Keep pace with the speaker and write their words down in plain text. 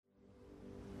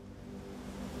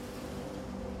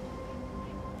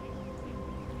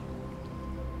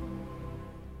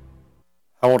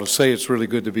I want to say it's really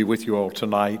good to be with you all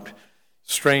tonight.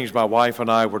 Strange, my wife and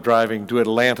I were driving to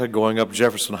Atlanta, going up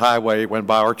Jefferson Highway, went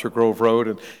by Archer Grove Road,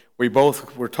 and we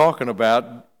both were talking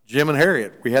about Jim and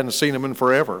Harriet. We hadn't seen them in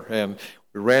forever, and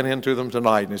we ran into them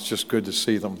tonight, and it's just good to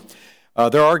see them.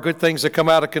 There are good things that come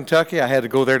out of Kentucky. I had to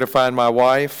go there to find my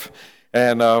wife,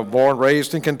 and born and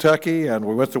raised in Kentucky, and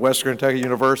we went to Western Kentucky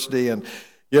University, and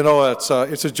you know, it's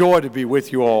a joy to be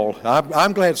with you all.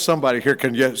 I'm glad somebody here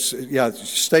can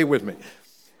stay with me.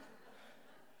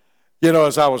 You know,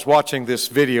 as I was watching this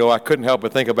video, I couldn't help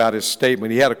but think about his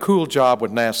statement. He had a cool job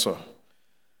with NASA,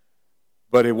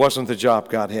 but it wasn't the job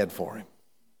God had for him.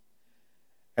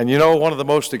 And you know, one of the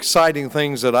most exciting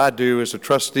things that I do as a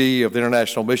trustee of the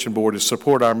International Mission Board is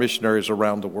support our missionaries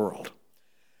around the world.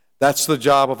 That's the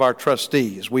job of our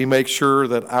trustees. We make sure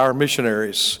that our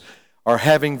missionaries are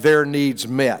having their needs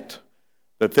met,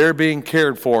 that they're being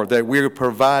cared for, that we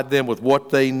provide them with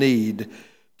what they need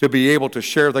to be able to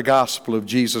share the gospel of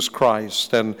Jesus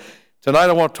Christ. And tonight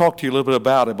I want to talk to you a little bit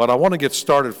about it, but I want to get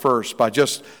started first by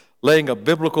just laying a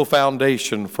biblical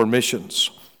foundation for missions.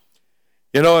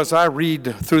 You know, as I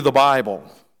read through the Bible,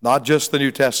 not just the New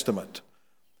Testament,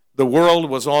 the world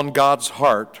was on God's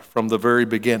heart from the very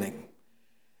beginning.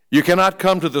 You cannot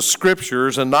come to the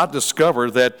Scriptures and not discover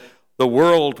that the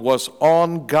world was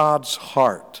on God's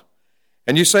heart.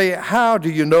 And you say, how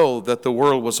do you know that the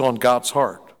world was on God's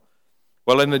heart?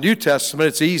 Well, in the New Testament,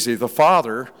 it's easy. The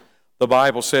Father, the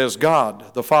Bible says,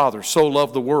 God, the Father, so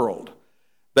loved the world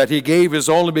that he gave his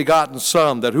only begotten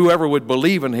Son, that whoever would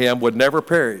believe in him would never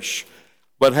perish,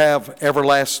 but have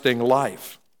everlasting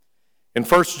life. In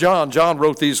 1 John, John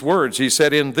wrote these words. He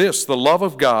said, in this, the love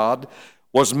of God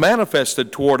was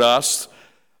manifested toward us.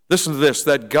 Listen to this,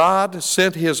 that God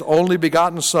sent his only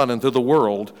begotten Son into the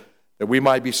world that we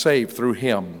might be saved through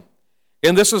him.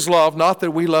 And this is love, not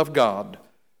that we love God,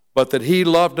 but that he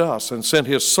loved us and sent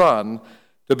his Son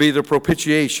to be the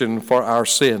propitiation for our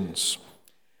sins.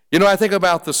 You know, I think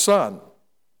about the Son.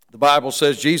 The Bible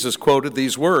says Jesus quoted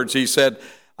these words. He said,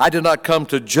 I did not come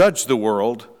to judge the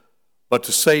world, but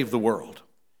to save the world.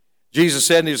 Jesus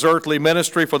said in his earthly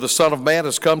ministry, for the Son of Man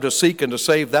has come to seek and to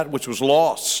save that which was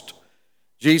lost.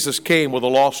 Jesus came with a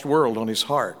lost world on his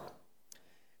heart.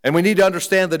 And we need to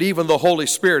understand that even the Holy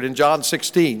Spirit in John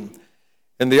 16,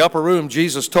 in the upper room,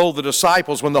 Jesus told the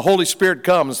disciples, when the Holy Spirit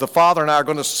comes, the Father and I are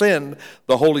going to send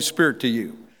the Holy Spirit to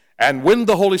you. And when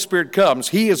the Holy Spirit comes,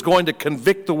 he is going to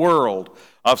convict the world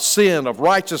of sin, of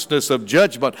righteousness, of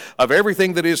judgment, of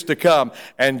everything that is to come.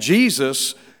 And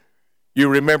Jesus, you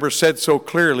remember, said so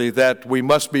clearly that we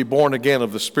must be born again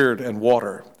of the Spirit and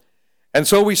water. And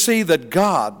so we see that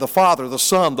God, the Father, the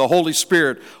Son, the Holy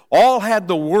Spirit, all had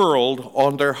the world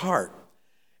on their heart.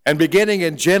 And beginning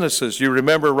in Genesis, you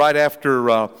remember right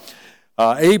after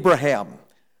Abraham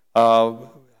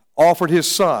offered his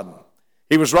son,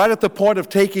 he was right at the point of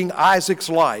taking Isaac's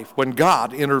life when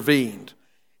God intervened.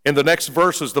 In the next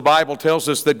verses, the Bible tells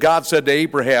us that God said to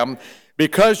Abraham,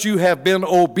 because you have been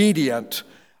obedient,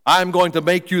 I'm going to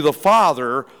make you the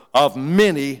father of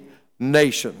many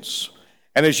nations.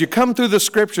 And as you come through the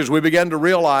Scriptures, we begin to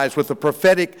realize with the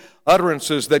prophetic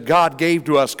utterances that God gave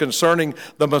to us concerning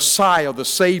the Messiah, the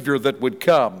Savior that would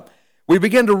come, we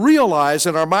begin to realize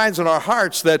in our minds and our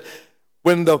hearts that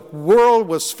when the world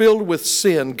was filled with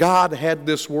sin, God had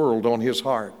this world on his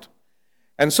heart.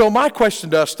 And so my question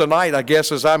to us tonight, I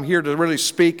guess, as I'm here to really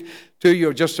speak to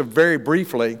you just very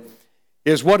briefly,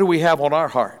 is what do we have on our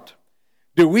heart?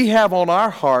 Do we have on our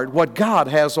heart what God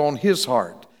has on his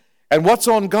heart? And what's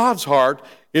on God's heart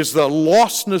is the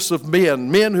lostness of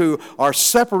men who are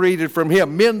separated from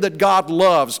him, men that God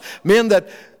loves, men that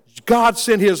God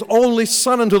sent his only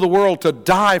Son into the world to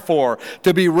die for,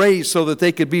 to be raised so that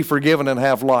they could be forgiven and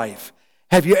have life.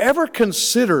 Have you ever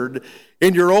considered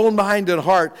in your own mind and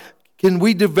heart, can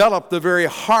we develop the very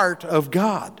heart of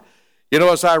God? You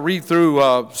know, as I read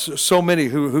through so many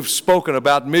who've spoken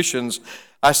about missions,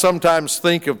 I sometimes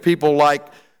think of people like,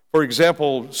 for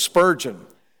example, Spurgeon,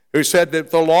 who said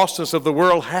that the lostness of the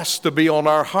world has to be on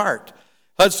our heart.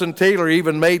 Hudson Taylor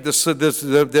even made the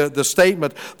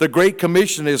statement, the Great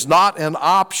Commission is not an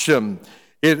option.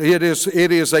 It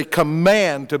is a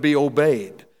command to be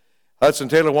obeyed. Hudson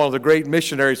Taylor, one of the great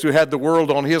missionaries who had the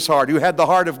world on his heart, who had the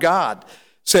heart of God,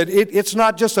 said it's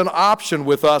not just an option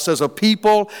with us as a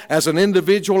people, as an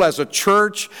individual, as a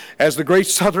church, as the Great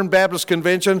Southern Baptist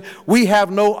Convention. We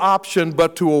have no option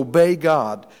but to obey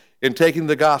God in taking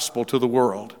the gospel to the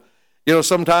world. You know,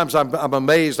 sometimes I'm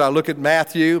amazed. I look at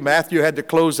Matthew. Matthew had to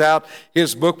close out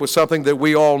his book with something that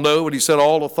we all know, and he said,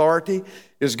 all authority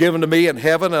is given to me in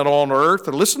heaven and on earth.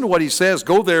 And listen to what he says,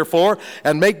 go therefore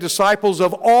and make disciples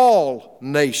of all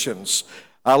nations.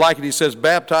 I like it. He says,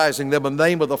 baptizing them in the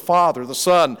name of the Father, the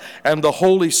Son, and the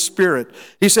Holy Spirit.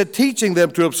 He said, teaching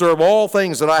them to observe all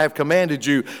things that I have commanded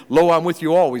you. Lo, I'm with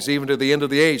you always, even to the end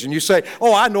of the age. And you say,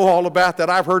 oh, I know all about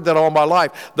that. I've heard that all my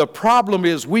life. The problem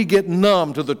is we get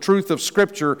numb to the truth of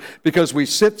Scripture because we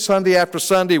sit Sunday after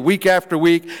Sunday, week after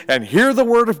week, and hear the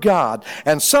Word of God.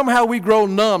 And somehow we grow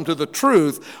numb to the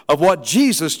truth of what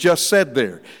Jesus just said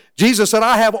there. Jesus said,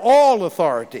 I have all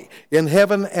authority in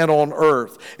heaven and on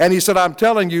earth. And he said, I'm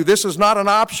telling you, this is not an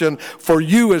option for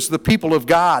you as the people of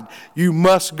God. You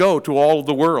must go to all of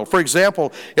the world. For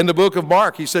example, in the book of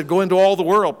Mark, he said, go into all the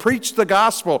world, preach the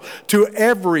gospel to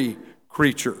every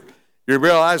creature. You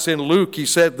realize in Luke, he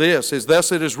said this,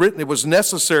 thus it is written, it was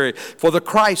necessary for the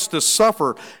Christ to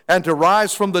suffer and to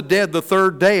rise from the dead the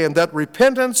third day, and that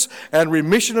repentance and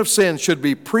remission of sins should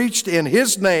be preached in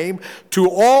his name to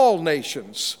all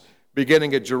nations,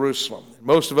 beginning at Jerusalem.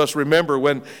 Most of us remember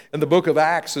when in the book of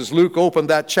Acts, as Luke opened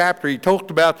that chapter, he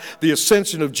talked about the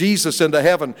ascension of Jesus into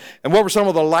heaven. And what were some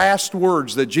of the last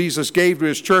words that Jesus gave to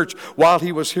his church while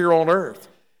he was here on earth?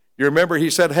 You remember he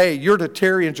said, hey, you're to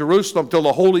tarry in Jerusalem till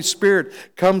the Holy Spirit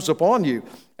comes upon you.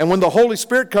 And when the Holy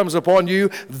Spirit comes upon you,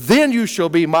 then you shall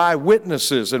be my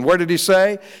witnesses. And where did he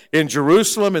say? In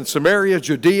Jerusalem, in Samaria,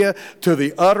 Judea, to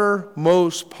the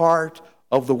uttermost part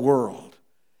of the world.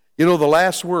 You know, the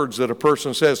last words that a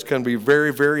person says can be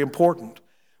very, very important.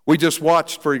 We just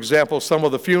watched, for example, some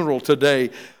of the funeral today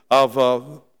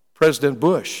of President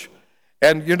Bush.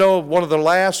 And you know, one of the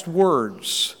last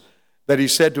words that he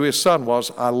said to his son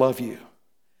was, I love you.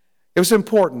 It was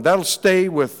important. That'll stay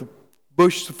with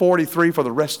Bush 43 for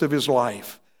the rest of his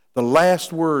life. The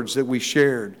last words that we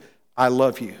shared, I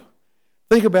love you.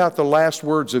 Think about the last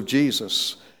words of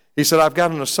Jesus. He said, I've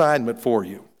got an assignment for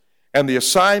you. And the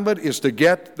assignment is to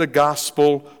get the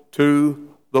gospel to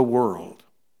the world.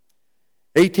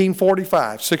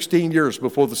 1845, 16 years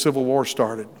before the Civil War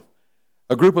started,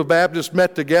 a group of Baptists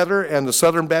met together and the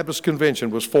Southern Baptist Convention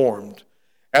was formed.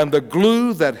 And the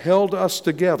glue that held us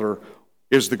together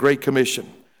is the Great Commission,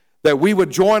 that we would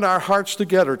join our hearts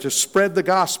together to spread the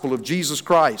gospel of Jesus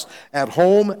Christ at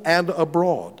home and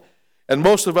abroad. And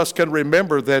most of us can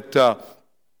remember that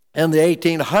in the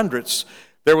 1800s,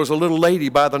 there was a little lady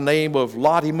by the name of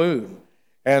Lottie Moon.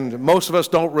 And most of us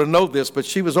don't know this, but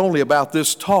she was only about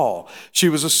this tall. She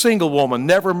was a single woman,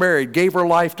 never married, gave her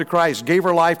life to Christ, gave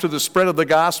her life to the spread of the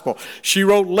gospel. She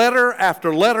wrote letter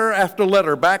after letter after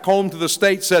letter back home to the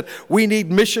States, said, we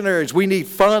need missionaries, we need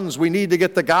funds, we need to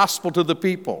get the gospel to the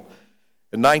people.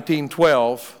 In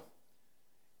 1912,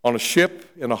 on a ship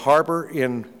in a harbor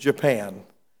in Japan,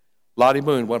 Lottie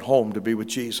Moon went home to be with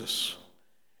Jesus.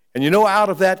 And you know, out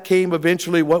of that came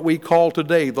eventually what we call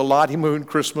today the Lottie Moon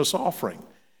Christmas offering.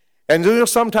 And you know,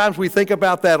 sometimes we think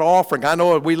about that offering. I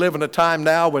know we live in a time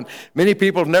now when many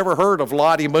people have never heard of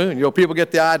Lottie Moon. You know, people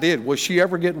get the idea, will she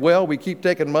ever get well? We keep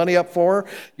taking money up for her.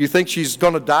 You think she's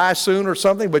going to die soon or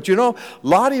something? But you know,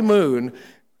 Lottie Moon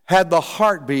had the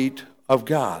heartbeat of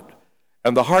God.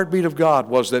 And the heartbeat of God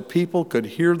was that people could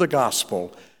hear the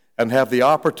gospel and have the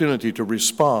opportunity to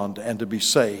respond and to be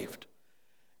saved.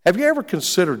 Have you ever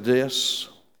considered this?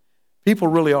 People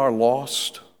really are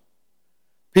lost.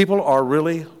 People are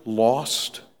really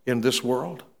lost in this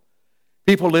world.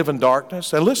 People live in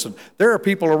darkness. And listen, there are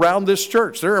people around this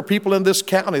church. There are people in this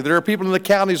county. There are people in the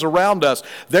counties around us.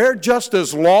 They're just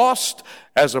as lost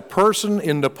as a person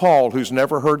in Nepal who's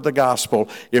never heard the gospel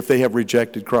if they have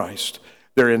rejected Christ.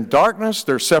 They're in darkness.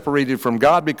 They're separated from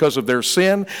God because of their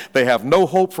sin. They have no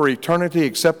hope for eternity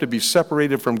except to be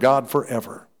separated from God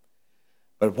forever.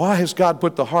 But why has God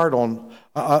put the heart on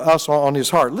us on his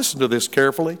heart? Listen to this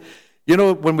carefully. You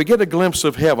know, when we get a glimpse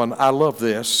of heaven, I love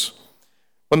this.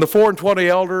 When the 24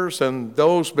 elders and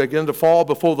those begin to fall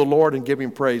before the Lord and give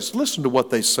him praise, listen to what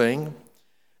they sing.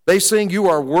 They sing, you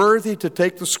are worthy to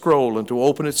take the scroll and to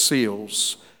open its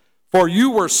seals. For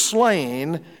you were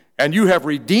slain, and you have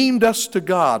redeemed us to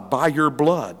God by your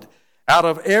blood, out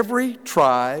of every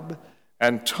tribe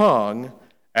and tongue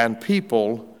and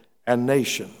people and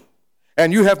nation.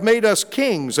 And you have made us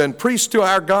kings and priests to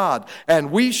our God,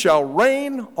 and we shall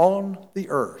reign on the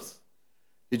earth.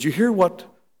 Did you hear what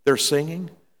they're singing?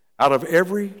 Out of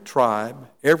every tribe,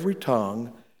 every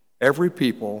tongue, every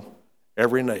people,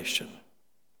 every nation.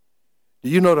 Do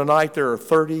you know tonight there are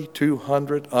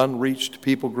 3,200 unreached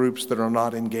people groups that are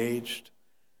not engaged?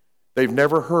 They've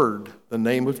never heard the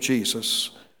name of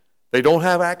Jesus. They don't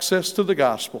have access to the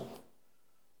gospel.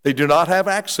 They do not have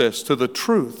access to the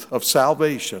truth of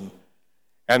salvation.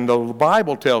 And the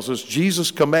Bible tells us Jesus'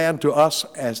 command to us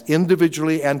as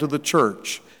individually and to the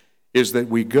church is that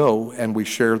we go and we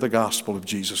share the gospel of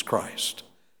Jesus Christ.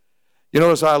 You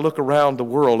know, as I look around the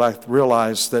world, I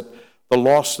realize that the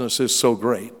lostness is so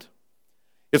great.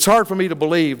 It's hard for me to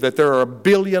believe that there are 1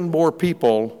 billion more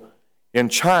people in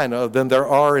China than there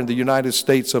are in the United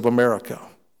States of America.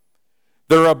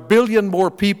 There are 1 billion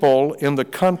more people in the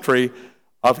country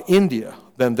of India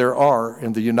than there are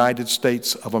in the United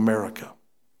States of America.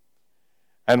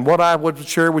 And what I would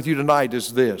share with you tonight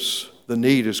is this: the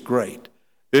need is great.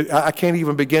 I can't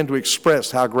even begin to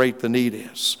express how great the need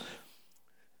is.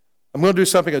 I'm going to do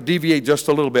something, I'll deviate just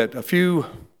a little bit. A few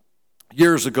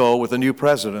years ago with a new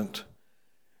president,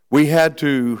 we had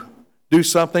to do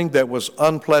something that was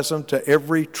unpleasant to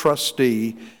every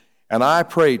trustee, and I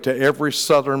pray to every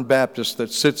Southern Baptist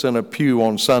that sits in a pew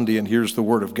on Sunday and hears the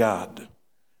Word of God.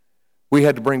 We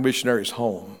had to bring missionaries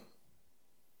home.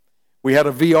 We had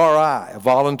a VRI, a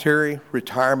Voluntary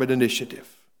Retirement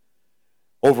Initiative.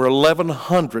 Over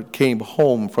 1,100 came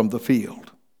home from the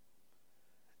field.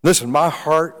 Listen, my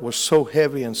heart was so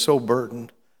heavy and so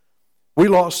burdened. We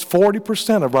lost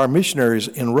 40% of our missionaries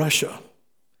in Russia.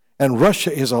 And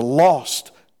Russia is a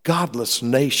lost, godless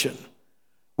nation.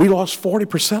 We lost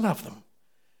 40% of them.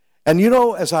 And you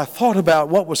know, as I thought about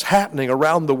what was happening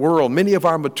around the world, many of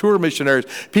our mature missionaries,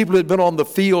 people who had been on the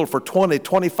field for 20,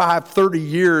 25, 30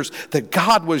 years, that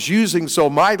God was using so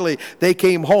mightily, they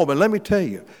came home. And let me tell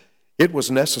you, it was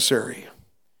necessary.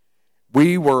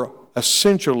 We were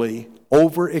essentially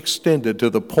overextended to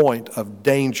the point of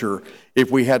danger.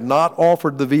 If we had not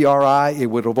offered the VRI, it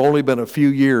would have only been a few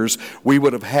years. We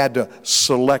would have had to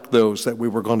select those that we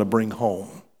were going to bring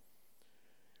home.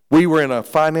 We were in a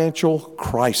financial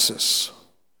crisis.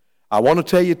 I want to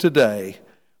tell you today,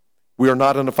 we are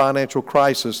not in a financial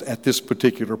crisis at this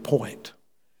particular point.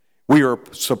 We are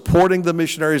supporting the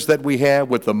missionaries that we have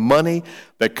with the money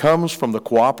that comes from the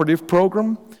cooperative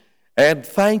program. And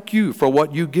thank you for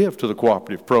what you give to the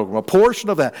cooperative program. A portion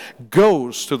of that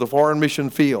goes to the foreign mission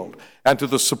field and to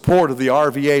the support of the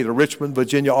RVA, the Richmond,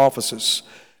 Virginia offices.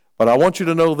 But I want you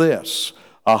to know this: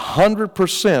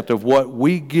 100% of what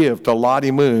we give to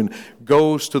Lottie Moon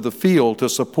goes to the field to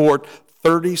support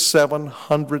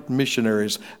 3,700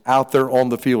 missionaries out there on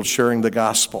the field sharing the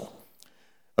gospel.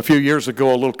 A few years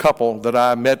ago, a little couple that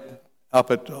I met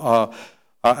up at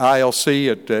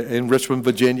ILC in Richmond,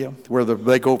 Virginia, where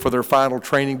they go for their final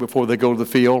training before they go to the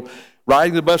field,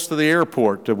 riding the bus to the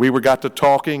airport. We got to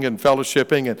talking and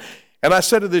fellowshipping, and I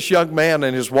said to this young man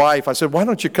and his wife, I said, why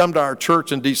don't you come to our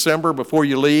church in December before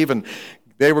you leave? And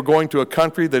they were going to a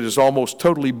country that is almost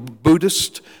totally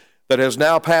Buddhist, that has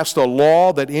now passed a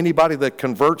law that anybody that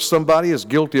converts somebody is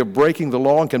guilty of breaking the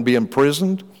law and can be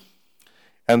imprisoned.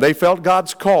 And they felt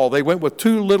God's call. They went with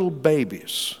 2 little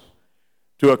babies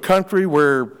to a country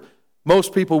where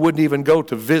most people wouldn't even go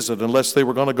to visit unless they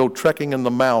were going to go trekking in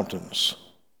the mountains.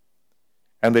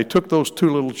 And they took those 2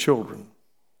 little children,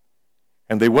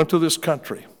 and they went to this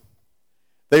country.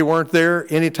 They weren't there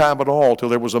any time at all till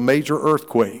there was a major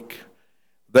earthquake.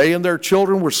 They and their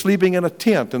children were sleeping in a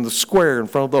tent in the square in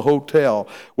front of the hotel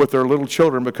with their little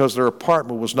children because their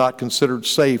apartment was not considered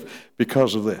safe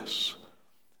because of this.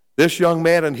 This young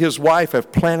man and his wife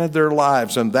have planted their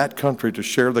lives in that country to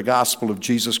share the gospel of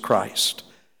Jesus Christ.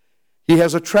 He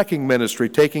has a trekking ministry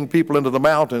taking people into the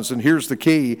mountains, and here's the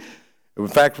key. In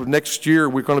fact, next year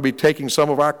we're going to be taking some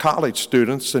of our college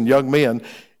students and young men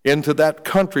into that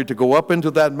country to go up into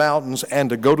that mountains and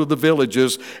to go to the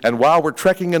villages, and while we're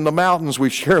trekking in the mountains, we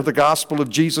share the gospel of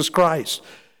Jesus Christ.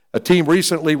 A team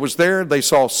recently was there. They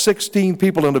saw 16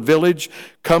 people in a village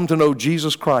come to know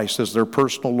Jesus Christ as their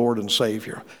personal Lord and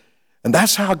Savior. And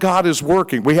that's how God is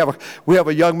working. We have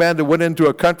a young man that went into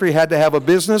a country, had to have a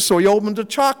business, so he opened a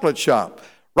chocolate shop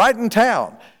right in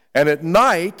town. And at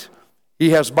night, he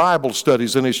has Bible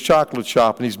studies in his chocolate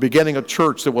shop, and he's beginning a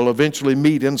church that will eventually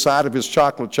meet inside of his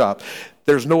chocolate shop.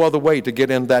 There's no other way to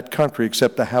get in that country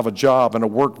except to have a job and a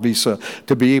work visa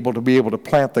to be able to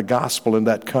plant the gospel in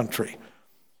that country.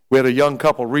 We had a young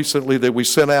couple recently that we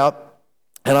sent out,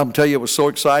 and I'm telling you, it was so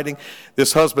exciting.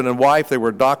 This husband and wife, they were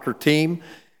a doctor team,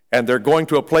 and they're going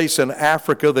to a place in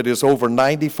Africa that is over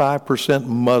 95%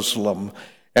 Muslim.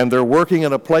 And they're working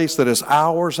in a place that is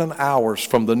hours and hours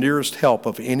from the nearest help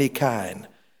of any kind.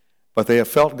 But they have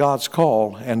felt God's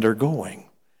call, and they're going.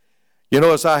 You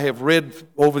know, as I have read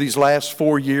over these last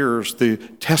 4 years, the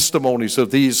testimonies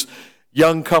of these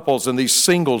young couples and these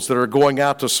singles that are going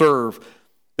out to serve,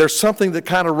 there's something that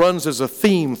kind of runs as a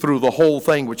theme through the whole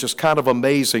thing, which is kind of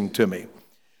amazing to me.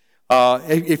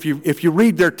 If you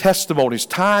read their testimonies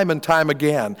time and time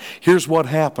again, here's what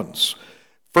happens.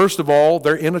 First of all,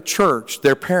 they're in a church.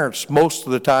 Their parents, most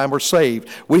of the time, are saved.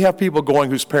 We have people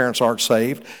going whose parents aren't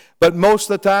saved. But most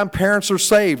of the time, parents are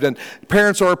saved, and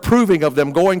parents are approving of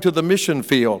them going to the mission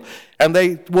field. And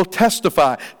they will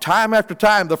testify time after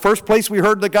time. The first place we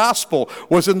heard the gospel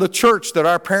was in the church that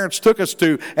our parents took us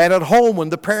to, and at home when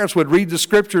the parents would read the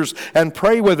scriptures and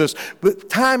pray with us.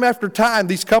 But time after time,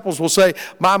 these couples will say,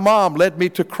 my mom led me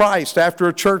to Christ after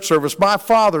a church service. My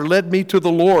father led me to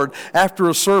the Lord after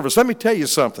a service. Let me tell you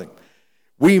something.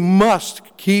 We must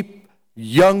keep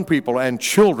young people and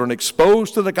children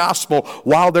exposed to the gospel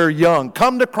while they're young.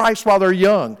 Come to Christ while they're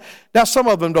young. Now, some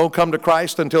of them don't come to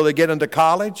Christ until they get into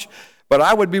college, but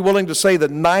I would be willing to say that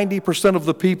 90% of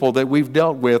the people that we've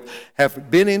dealt with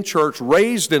have been in church,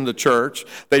 raised in the church.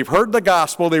 They've heard the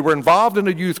gospel. They were involved in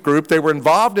a youth group. They were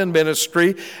involved in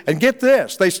ministry. And get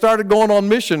this, they started going on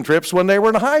mission trips when they were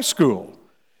in high school.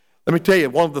 Let me tell you,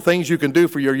 one of the things you can do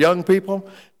for your young people,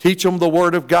 teach them the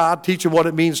Word of God, teach them what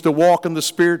it means to walk in the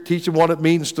Spirit, teach them what it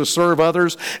means to serve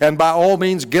others, and by all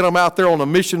means get them out there on a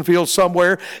mission field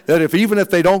somewhere that even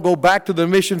if they don't go back to the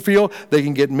mission field, they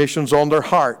can get missions on their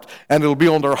heart, and it'll be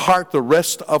on their heart the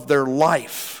rest of their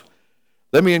life.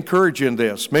 Let me encourage you in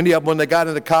this. Many of them, when they got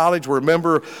into college, were a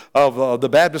member of the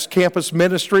Baptist campus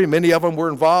ministry. Many of them were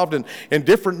involved in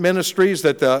different ministries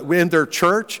that in their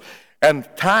church. And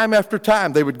time after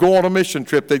time, they would go on a mission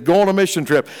trip. They'd go on a mission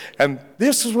trip. And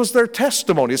this was their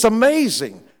testimony. It's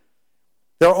amazing.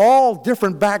 They're all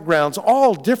different backgrounds,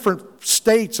 all different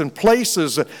states and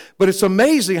places. But it's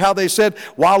amazing how they said,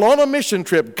 while on a mission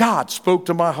trip, God spoke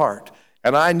to my heart.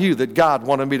 And I knew that God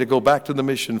wanted me to go back to the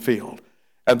mission field.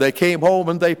 And they came home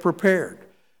and they prepared.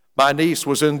 My niece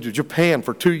was in Japan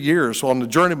for 2 years on the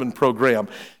journeyman program.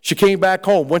 She came back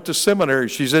home, went to seminary.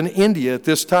 She's in India at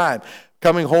this time,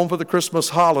 coming home for the Christmas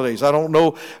holidays. I don't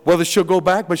know whether she'll go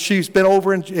back, but she's been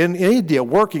over in India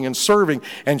working and serving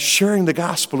and sharing the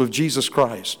gospel of Jesus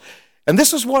Christ. And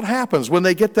this is what happens when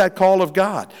they get that call of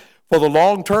God. For the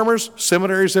long-termers,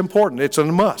 seminary is important. It's a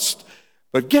must.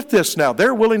 But get this now.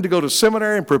 They're willing to go to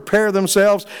seminary and prepare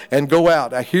themselves and go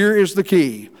out. Now, here is the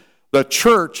key. The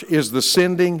church is the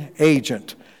sending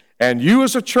agent. And you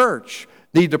as a church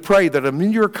need to pray that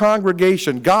in your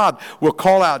congregation, God will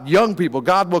call out young people.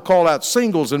 God will call out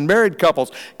singles and married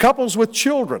couples, couples with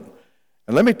children.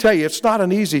 And let me tell you, it's not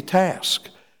an easy task.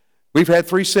 We've had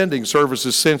 3 sending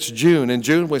services since June. In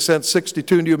June, we sent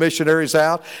 62 new missionaries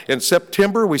out. In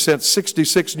September, we sent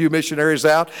 66 new missionaries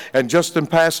out. And just in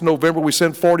past November, we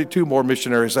sent 42 more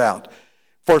missionaries out.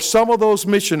 For some of those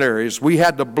missionaries, we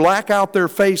had to black out their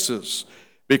faces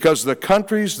because the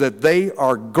countries that they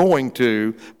are going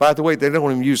to, by the way, they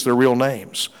don't even use their real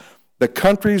names. The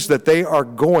countries that they are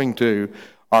going to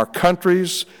are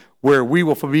countries where we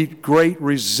will meet great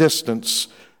resistance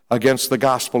against the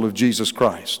gospel of Jesus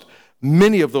Christ.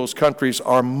 Many of those countries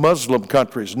are Muslim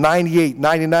countries, 98,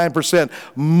 99%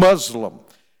 Muslim.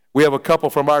 We have a couple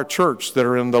from our church that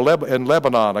are in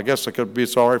Lebanon. I guess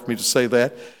it's all right for me to say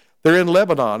that. They're in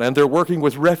Lebanon, and they're working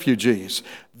with refugees.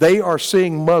 They are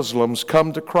seeing Muslims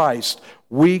come to Christ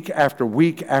week after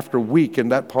week after week in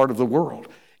that part of the world.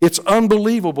 It's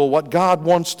unbelievable what God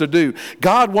wants to do.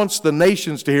 God wants the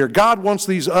nations to hear. God wants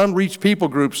these unreached people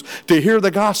groups to hear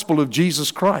the gospel of Jesus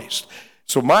Christ.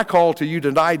 So my call to you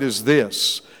tonight is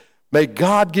this. May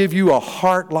God give you a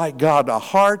heart like God, a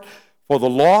heart for the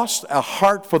lost, a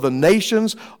heart for the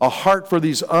nations, a heart for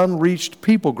these unreached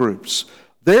people groups.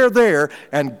 They're there,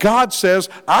 and God says,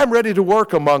 I'm ready to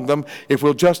work among them if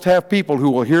we'll just have people who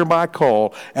will hear my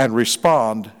call and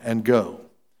respond and go.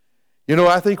 You know,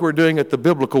 I think we're doing it the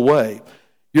biblical way.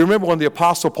 You remember when the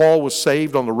Apostle Paul was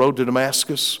saved on the road to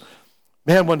Damascus?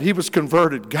 Man, when he was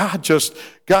converted, God just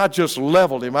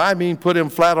leveled him. I mean, put him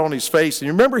flat on his face. And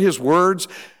you remember his words?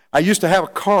 I used to have a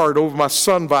card over my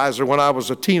sun visor when I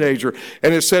was a teenager,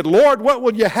 and it said, Lord, what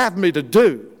would you have me to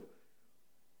do?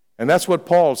 And that's what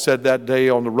Paul said that day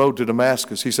on the road to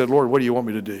Damascus. He said, Lord, what do you want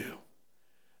me to do?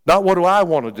 Not what do I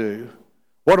want to do?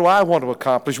 What do I want to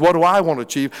accomplish? What do I want to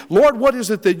achieve? Lord, what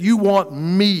is it that you want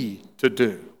me to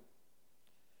do?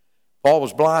 Paul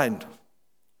was blind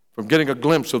from getting a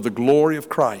glimpse of the glory of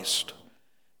Christ.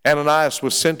 Ananias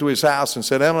was sent to his house and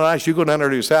said, Ananias, you go down there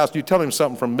to his house and you tell him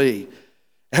something from me.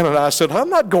 Ananias said, I'm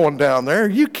not going down there. Are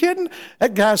you kidding?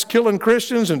 That guy's killing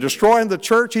Christians and destroying the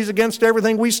church. He's against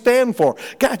everything we stand for.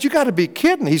 God, you got to be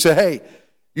kidding. He said, hey,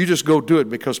 you just go do it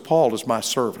because Paul is my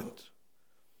servant.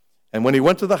 And when he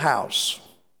went to the house,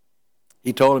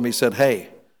 he told him, he said, hey,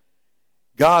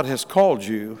 God has called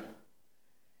you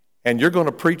and you're going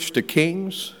to preach to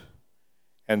kings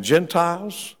and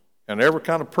Gentiles and every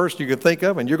kind of person you can think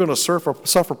of, and you're going to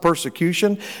suffer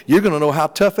persecution. You're going to know how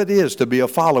tough it is to be a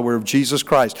follower of Jesus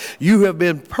Christ. You have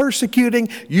been persecuting.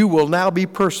 You will now be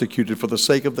persecuted for the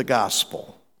sake of the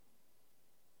gospel.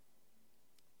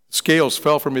 scales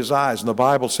fell from his eyes, and the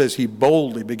Bible says he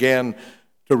boldly began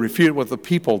to refute with the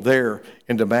people there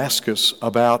in Damascus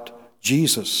about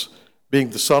Jesus being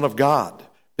the Son of God,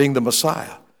 being the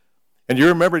Messiah. And you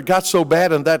remember it got so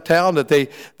bad in that town that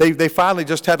they finally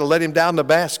just had to let him down the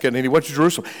basket, and he went to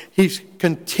Jerusalem. He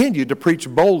continued to preach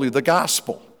boldly the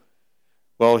gospel.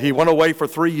 Well, he went away for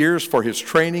 3 years for his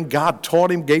training. God taught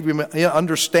him, gave him an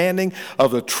understanding of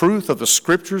the truth of the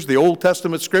Scriptures, the Old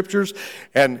Testament Scriptures.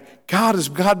 And as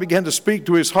God began to speak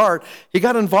to his heart, he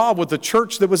got involved with the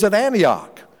church that was at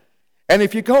Antioch. And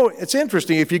if you go, it's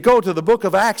interesting, if you go to the book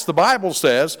of Acts, the Bible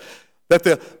says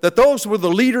that those were the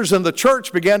leaders in the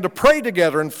church began to pray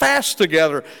together and fast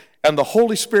together. And the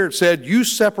Holy Spirit said, you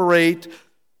separate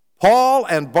Paul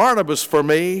and Barnabas for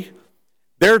me,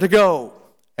 they're to go.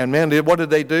 And man, what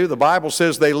did they do? The Bible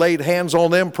says they laid hands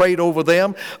on them, prayed over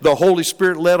them. The Holy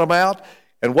Spirit led them out.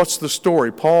 And what's the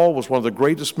story? Paul was one of the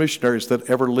greatest missionaries that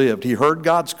ever lived. He heard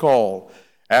God's call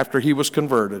after he was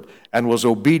converted and was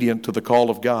obedient to the call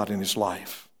of God in his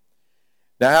life.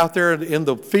 Now, out there in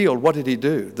the field, what did he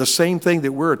do? The same thing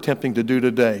that we're attempting to do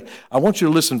today. I want you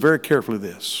to listen very carefully to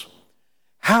this.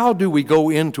 How do we go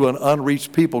into an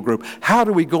unreached people group? How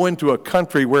do we go into a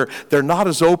country where they're not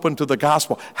as open to the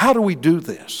gospel? How do we do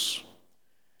this?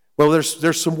 Well,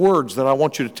 there's some words that I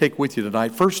want you to take with you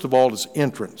tonight. First of all is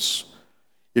entrance.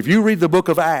 If you read the book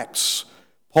of Acts,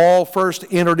 Paul first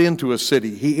entered into a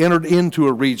city. He entered into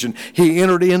a region. He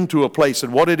entered into a place.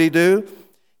 And what did he do?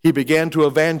 He began to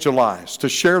evangelize, to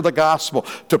share the gospel,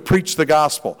 to preach the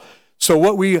gospel. So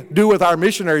what we do with our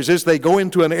missionaries is they go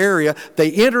into an area,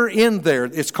 they enter in there.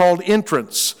 It's called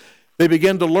entrance. They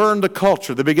begin to learn the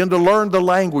culture. They begin to learn the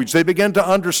language. They begin to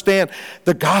understand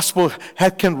the gospel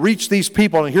can reach these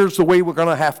people, and here's the way we're going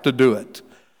to have to do it.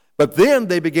 But then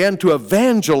they begin to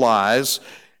evangelize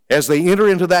as they enter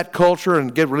into that culture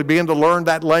and begin to learn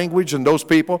that language and those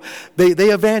people.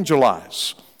 They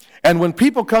evangelize. And when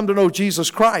people come to know Jesus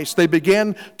Christ, they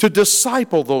begin to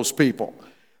disciple those people.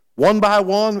 One by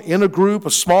one, in a group,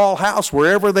 a small house,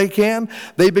 wherever they can,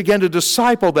 they begin to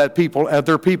disciple their people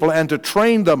and to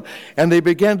train them, and they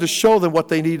begin to show them what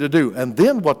they need to do. And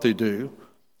then what they do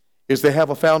is they have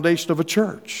a foundation of a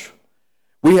church.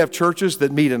 We have churches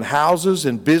that meet in houses,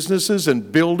 in businesses,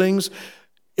 in buildings.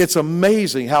 It's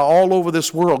amazing how all over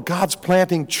this world God's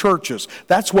planting churches.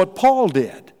 That's what Paul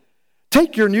did.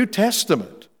 Take your New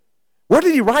Testament. Where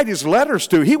did he write his letters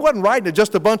to? He wasn't writing to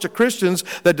just a bunch of Christians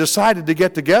that decided to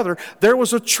get together. There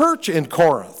was a church in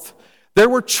Corinth. There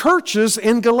were churches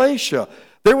in Galatia.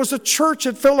 There was a church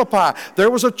at Philippi.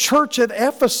 There was a church at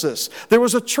Ephesus. There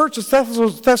was a church at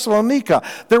Thessalonica.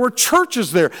 There were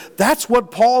churches there. That's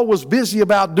what Paul was busy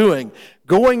about doing.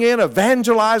 Going in,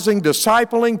 evangelizing,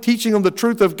 discipling, teaching them the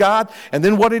truth of God. And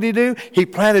then what did he do? He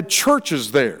planted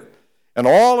churches there. And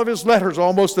all of his letters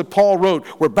almost that Paul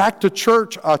wrote were back to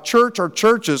church or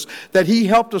churches that he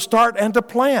helped to start and to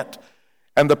plant.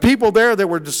 And the people there that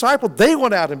were discipled, they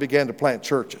went out and began to plant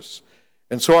churches.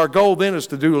 And so our goal then is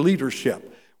to do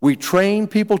leadership. We train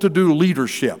people to do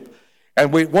leadership.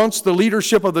 And once the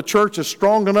leadership of the church is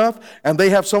strong enough and they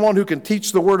have someone who can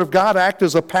teach the Word of God, act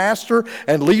as a pastor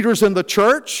and leaders in the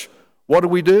church, what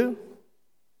do?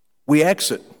 We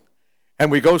exit. And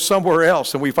we go somewhere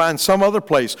else and we find some other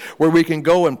place where we can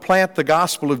go and plant the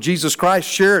gospel of Jesus Christ,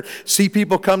 share it, see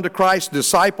people come to Christ,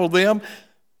 disciple them.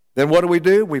 Then what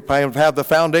do? We have the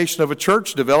foundation of a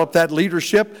church, develop that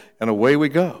leadership, and away we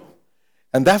go.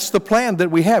 And that's the plan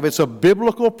that we have. It's a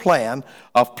biblical plan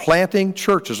of planting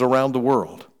churches around the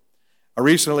world. I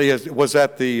recently was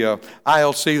at the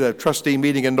ILC, the trustee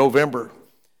meeting in November,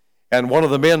 and one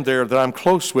of the men there that I'm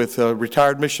close with, a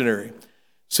retired missionary,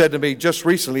 said to me, just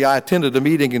recently I attended a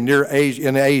meeting in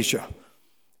Asia.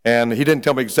 And he didn't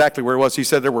tell me exactly where it was. He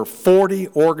said there were 40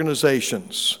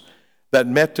 organizations that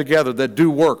met together that do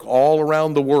work all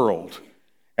around the world.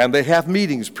 And they have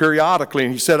meetings periodically.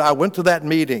 And he said, I went to that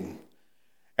meeting.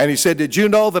 And he said, did you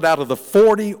know that out of the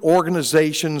 40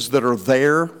 organizations that are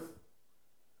there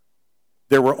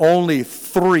were only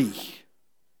 3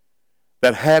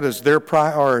 that had as their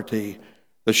priority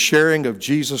the sharing of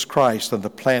Jesus Christ and the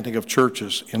planting of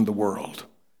churches in the world.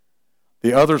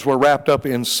 The others were wrapped up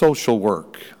in social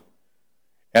work.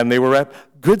 And they were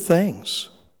good things.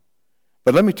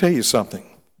 But let me tell you something.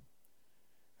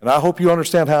 And I hope you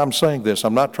understand how I'm saying this.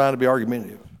 I'm not trying to be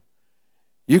argumentative.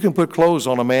 You can put clothes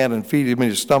on a man and feed him in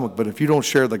his stomach, but if you don't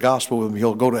share the gospel with him,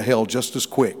 he'll go to hell just as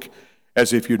quick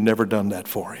as if you'd never done that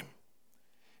for him.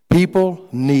 People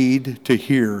need to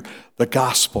hear the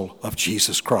gospel of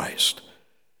Jesus Christ.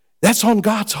 That's on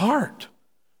God's heart.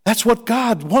 That's what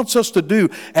God wants us to do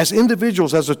as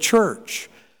individuals, as a church.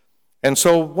 And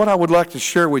so what I would like to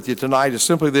share with you tonight is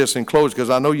simply this in close, because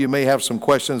I know you may have some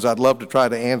questions. I'd love to try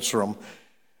to answer them.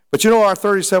 But you know, our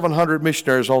 3,700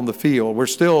 missionaries on the field, we're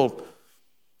still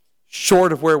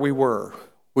short of where we were.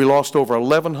 We lost over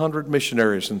 1,100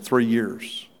 missionaries in 3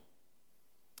 years.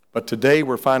 But today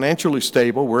we're financially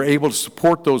stable. We're able to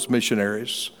support those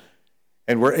missionaries.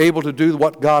 And we're able to do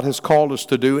what God has called us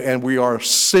to do. And we are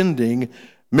sending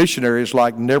missionaries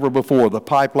like never before. The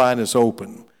pipeline is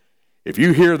open. If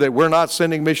you hear that we're not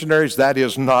sending missionaries, that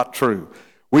is not true.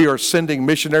 We are sending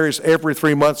missionaries every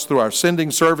 3 months through our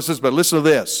sending services. But listen to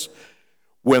this.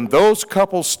 When those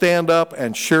couples stand up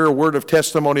and share a word of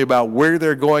testimony about where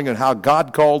they're going and how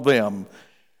God called them,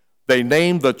 they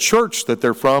name the church that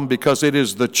they're from because it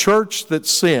is the church that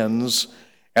sends,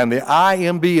 and the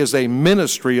IMB is a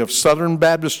ministry of Southern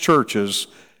Baptist churches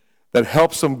that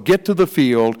helps them get to the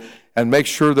field and make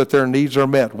sure that their needs are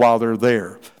met while they're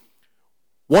there.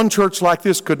 One church like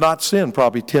this could not send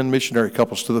probably 10 missionary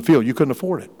couples to the field. You couldn't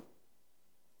afford it.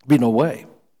 There'd be no way.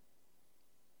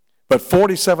 But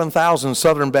 47,000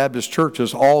 Southern Baptist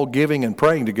churches, all giving and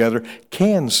praying together,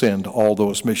 can send all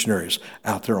those missionaries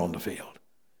out there on the field.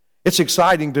 It's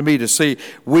exciting to me to see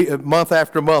month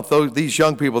after month these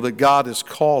young people that God is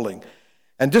calling.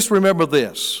 And just remember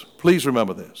this. Please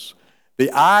remember this. The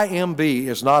IMB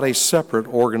is not a separate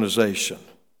organization.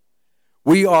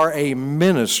 We are a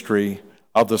ministry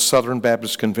of the Southern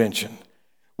Baptist Convention.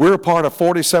 We're a part of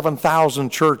 47,000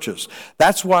 churches.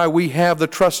 That's why we have the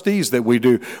trustees that we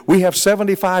do. We have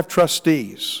 75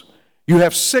 trustees. You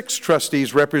have 6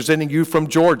 trustees representing you from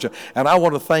Georgia. And I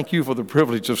want to thank you for the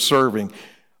privilege of serving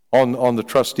on the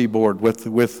trustee board with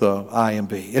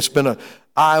IMB. It's been an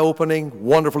eye-opening,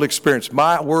 wonderful experience.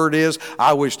 My word is,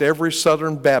 I wished every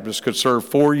Southern Baptist could serve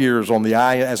 4 years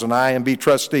as an IMB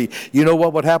trustee. You know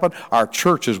what would happen? Our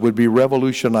churches would be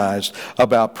revolutionized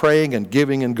about praying and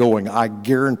giving and going. I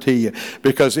guarantee you,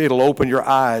 because it'll open your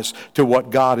eyes to what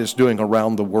God is doing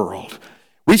around the world.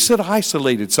 We sit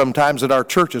isolated sometimes at our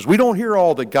churches. We don't hear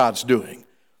all that God's doing.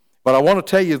 But I want to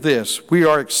tell you this. We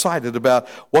are excited about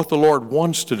what the Lord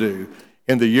wants to do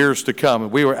in the years to come.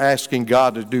 And we were asking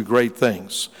God to do great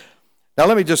things. Now,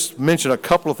 let me just mention a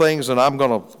couple of things, and I'm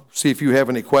going to see if you have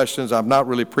any questions. I'm not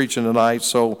really preaching tonight,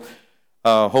 so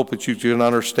hope that you can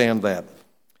understand that.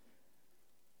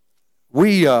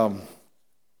 We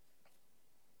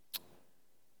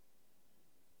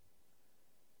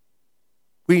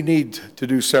need to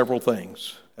do several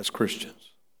things as Christians.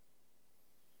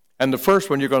 And the first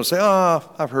one, you're going to say,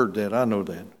 I've heard that. I know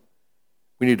that.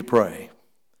 We need to pray.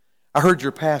 I heard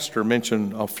your pastor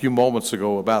mention a few moments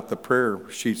ago about the prayer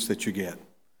sheets that you get.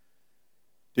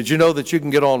 Did you know that you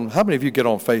can get on, how many of you get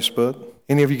on Facebook?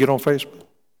 Any of you get on Facebook?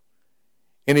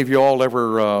 Any of you all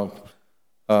ever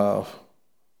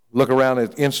look around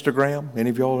at Instagram? Any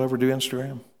of you all ever do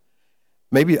Instagram?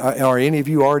 Maybe, are any of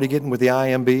you already getting with the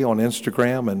IMB on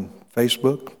Instagram and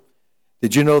Facebook?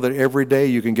 Did you know that every day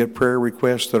you can get prayer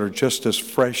requests that are just as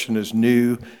fresh and as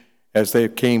new as they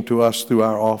came to us through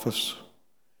our office?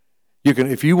 You can,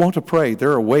 if you want to pray,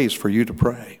 there are ways for you to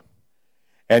pray.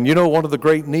 And you know, one of the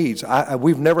great needs,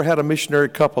 we've never had a missionary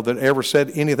couple that ever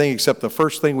said anything except the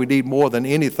first thing we need more than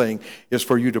anything is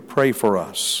for you to pray for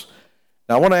us.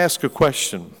 Now, I want to ask a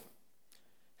question.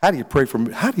 How do you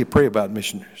pray about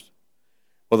missionaries?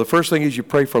 Well, the first thing is you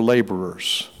pray for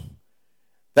laborers.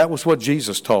 That was what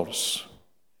Jesus taught us.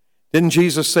 Didn't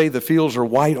Jesus say the fields are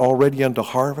white already unto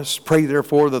harvest? Pray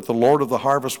therefore that the Lord of the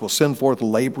harvest will send forth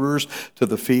laborers to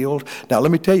the field. Now let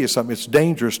me tell you something. It's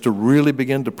dangerous to really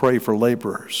begin to pray for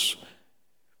laborers.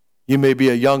 You may be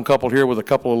a young couple here with a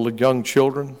couple of young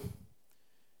children,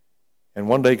 and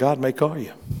one day God may call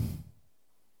you.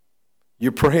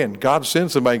 You're praying. God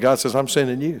sends somebody. God says, I'm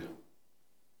sending you.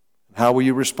 How will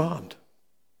you respond?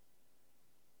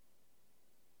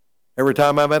 Every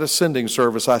time I'm at a sending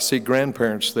service, I see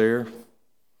grandparents there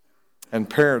and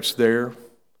parents there.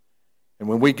 And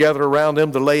when we gather around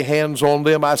them to lay hands on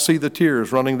them, I see the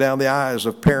tears running down the eyes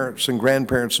of parents and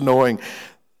grandparents knowing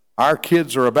our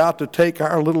kids are about to take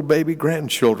our little baby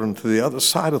grandchildren to the other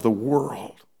side of the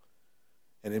world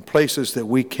and in places that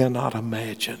we cannot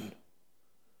imagine.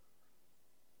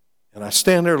 And I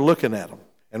stand there looking at them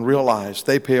and realize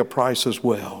they pay a price as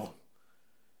well.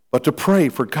 But to pray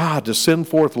for God to send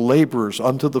forth laborers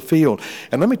unto the field.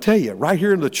 And let me tell you, right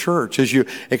here in the church, as you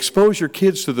expose your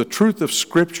kids to the truth of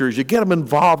Scripture, as you get them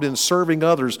involved in serving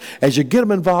others, as you get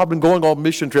them involved in going on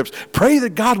mission trips, pray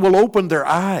that God will open their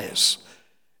eyes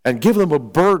and give them a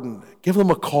burden, give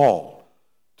them a call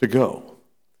to go.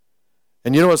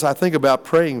 And you know, as I think about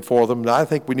praying for them, I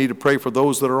think we need to pray for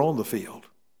those that are on the field.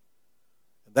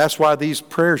 That's why these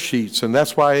prayer sheets and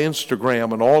that's why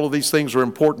Instagram and all of these things are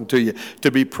important to you,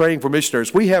 to be praying for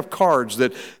missionaries. We have cards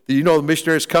that, the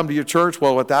missionaries come to your church.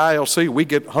 Well, at the ILC, we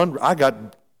get hundreds. I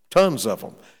got tons of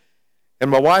them.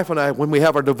 And my wife and I, when we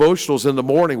have our devotionals in the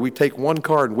morning, we take one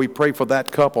card and we pray for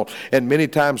that couple. And many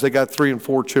times they got 3 and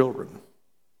 4 children.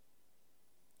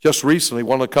 Just recently,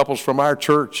 one of the couples from our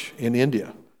church in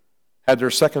India had their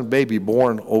second baby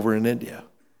born over in India.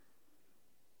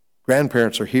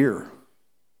 Grandparents are here.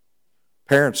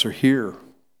 Parents are here.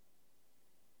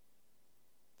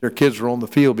 Their kids are on the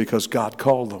field because God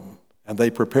called them, and they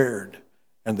prepared,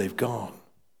 and they've gone.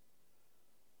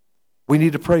 We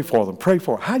need to pray for them. Pray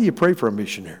for them. How do you pray for a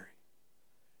missionary?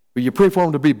 Well, you pray for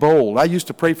them to be bold. I used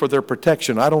to pray for their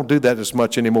protection. I don't do that as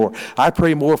much anymore. I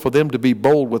pray more for them to be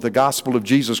bold with the gospel of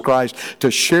Jesus Christ,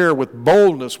 to share with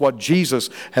boldness what Jesus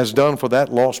has done for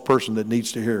that lost person that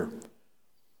needs to hear.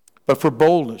 But for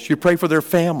boldness, you pray for their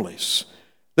families.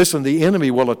 Listen, the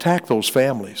enemy will attack those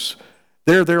families.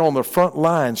 They're there on the front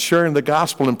lines sharing the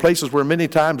gospel in places where many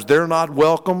times they're not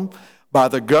welcome by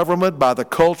the government, by the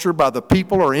culture, by the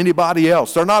people, or anybody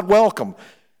else. They're not welcome.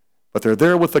 But they're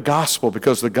there with the gospel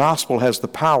because the gospel has the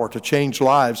power to change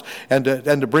lives and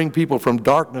to bring people from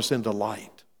darkness into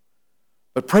light.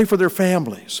 But pray for their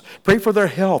families. Pray for their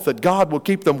health, that God will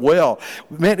keep them well.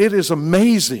 Man, it is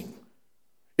amazing.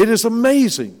 It is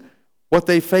amazing what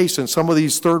they face in some of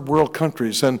these third world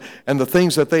countries and the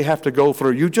things that they have to go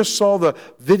through. You just saw the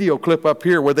video clip up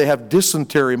here where they have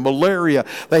dysentery, malaria,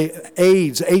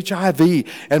 AIDS, HIV,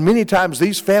 and many times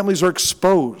these families are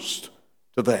exposed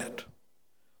to that.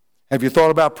 Have you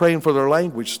thought about praying for their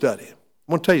language study? I'm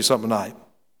going to tell you something tonight.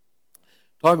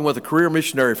 Talking with a career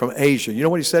missionary from Asia, you know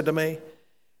what he said to me?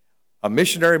 A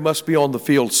missionary must be on the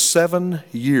field 7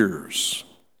 years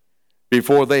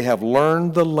before they have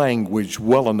learned the language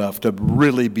well enough to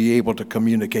really be able to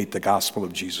communicate the gospel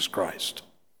of Jesus Christ.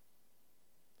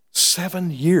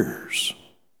 7 years.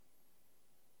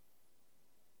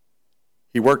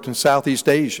 He worked in Southeast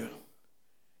Asia.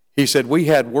 He said we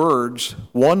had words,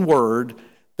 one word,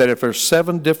 that if there's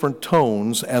 7 different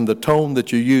tones and the tone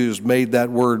that you used made that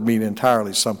word mean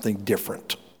entirely something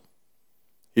different.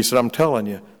 He said, I'm telling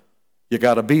you, you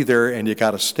got to be there and you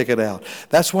got to stick it out.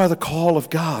 That's why the call of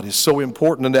God is so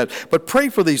important in that. But pray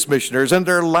for these missionaries and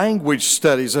their language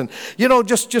studies. And,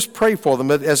 just pray for them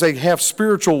as they have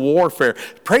spiritual warfare.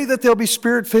 Pray that they'll be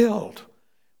spirit-filled.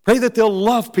 Pray that they'll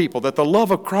love people, that the love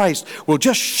of Christ will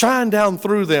just shine down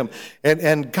through them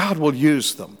and God will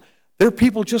use them. They're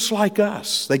people just like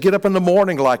us. They get up in the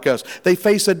morning like us. They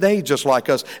face a day just like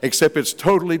us, except it's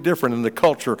totally different in the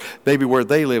culture, maybe where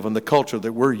they live, and the culture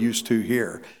that we're used to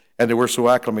here and that we're so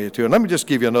acclimated to. And let me just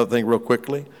give you another thing real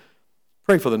quickly.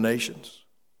 Pray for the nations.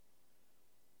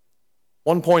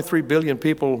 1.3 billion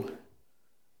people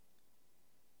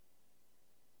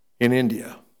in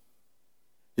India.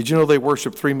 Did you know they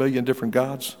worship 3 million different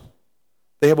gods?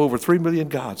 They have over 3 million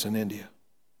gods in India.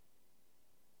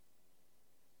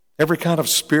 Every kind of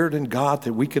spirit and God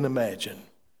that we can imagine,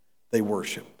 they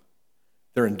worship.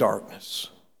 They're in darkness.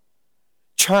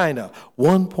 China,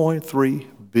 1.3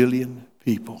 billion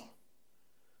people.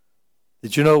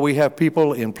 Did you know we have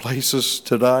people in places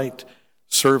tonight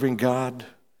serving God,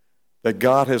 that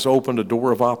God has opened a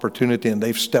door of opportunity and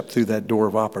they've stepped through that door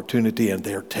of opportunity and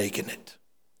they're taking it.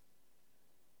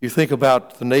 You think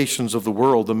about the nations of the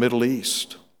world, the Middle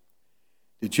East.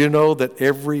 Did you know that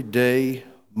every day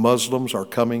Muslims are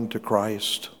coming to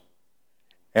Christ?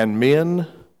 And men,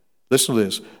 listen to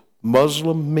this,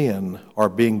 Muslim men are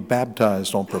being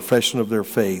baptized on profession of their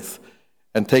faith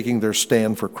and taking their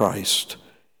stand for Christ.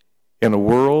 In a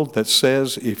world that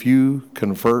says if you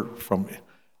convert from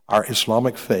our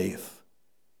Islamic faith,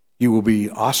 you will be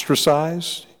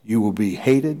ostracized, you will be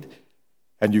hated,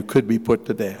 and you could be put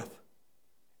to death.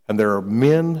 And there are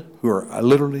men who are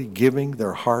literally giving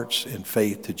their hearts in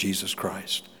faith to Jesus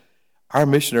Christ. Our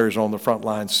missionaries are on the front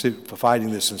lines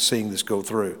fighting this and seeing this go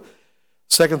through.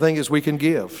 Second thing is we can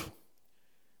give.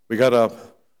 We've got to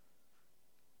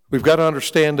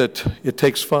understand that it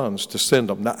takes funds to send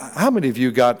them. Now, how many of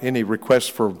you got any requests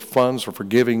for funds or for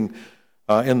giving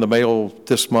in the mail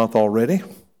this month already?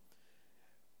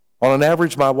 On an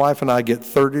average, my wife and I get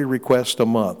 30 requests a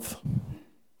month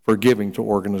for giving to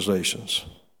organizations.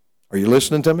 Are you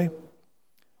listening to me?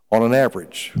 On an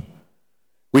average.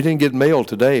 We didn't get mail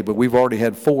today, but we've already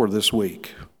had 4 this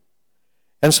week.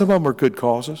 And some of them are good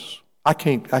causes. I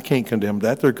can't condemn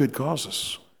that. They're good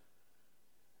causes.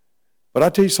 But I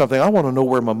tell you something, I want to know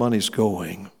where my money's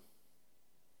going.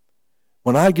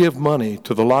 When I give money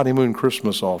to the Lottie Moon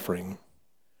Christmas offering,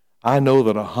 I know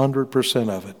that 100%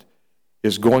 of it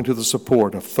is going to the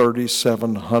support of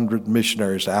 3,700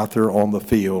 missionaries out there on the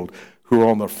field who are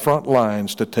on the front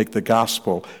lines to take the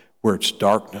gospel where it's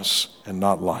darkness and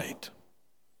not light.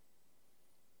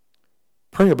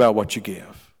 Pray about what you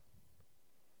give.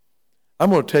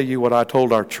 I'm going to tell you what I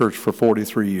told our church for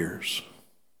 43 years.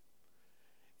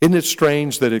 Isn't it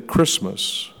strange that at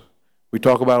Christmas, we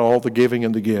talk about all the giving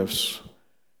and the gifts?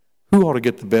 Who ought to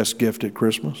get the best gift at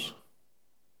Christmas?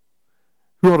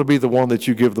 Who ought to be the one that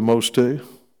you give the most to?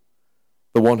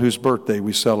 The one whose birthday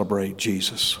we celebrate,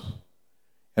 Jesus.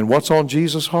 And what's on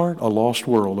Jesus' heart? A lost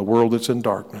world, a world that's in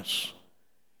darkness.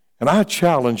 And I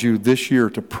challenge you this year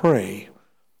to pray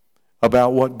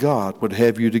about what God would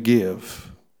have you to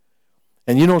give.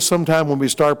 And you know, sometime when we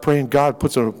start praying, God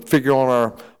puts a figure on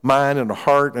our mind and our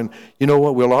heart, and you know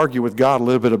what? We'll argue with God a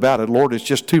little bit about it. Lord, it's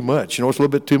just too much. You know, it's a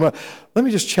little bit too much. Let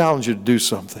me just challenge you to do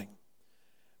something.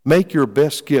 Make your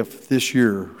best gift this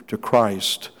year to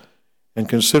Christ, and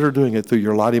consider doing it through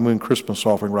your Lottie Moon Christmas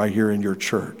offering right here in your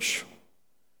church.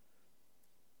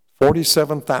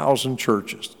 47,000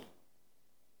 churches.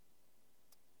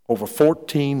 Over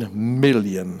 14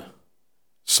 million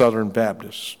Southern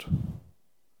Baptists.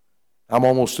 I'm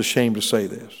almost ashamed to say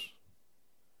this.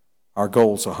 Our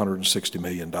goal is $160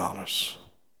 million.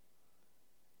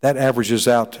 That averages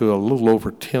out to a little over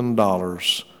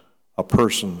 $10 a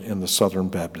person in the Southern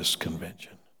Baptist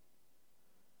Convention.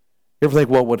 You ever think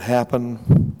what would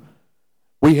happen?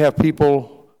 We have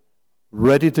people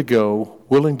ready to go,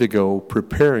 willing to go,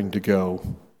 preparing to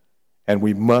go, and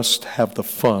we must have the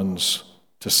funds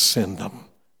to send them.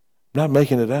 I'm not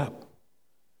making it up.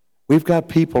 We've got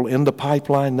people in the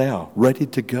pipeline now, ready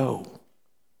to go.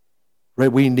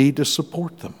 We need to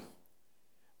support them.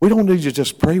 We don't need to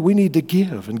just pray. We need to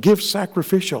give, and give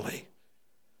sacrificially.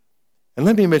 And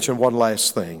let me mention one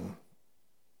last thing.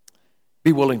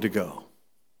 Be willing to go.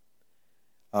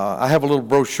 I have a little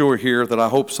brochure here that I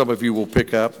hope some of you will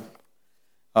pick up.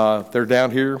 They're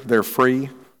down here. They're free.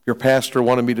 Your pastor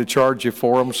wanted me to charge you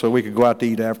for them so we could go out to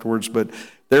eat afterwards, but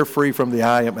they're free from the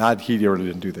IMB. He already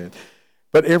didn't do that.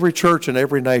 But every church and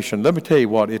every nation, let me tell you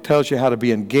what, it tells you how to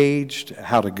be engaged,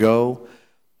 how to go.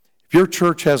 If your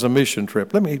church has a mission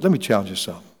trip, let me challenge you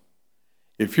something.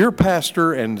 If your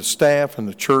pastor and the staff and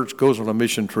the church goes on a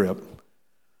mission trip,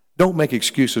 don't make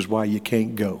excuses why you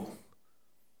can't go.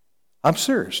 I'm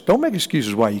serious. Don't make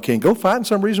excuses why you can't go. Find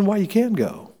some reason why you can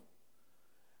go.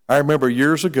 I remember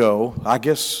years ago, I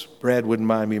guess Brad wouldn't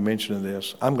mind me mentioning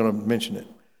this. I'm going to mention it.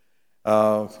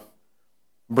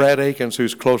 Brad Akins,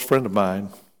 who's a close friend of mine,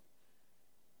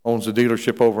 owns a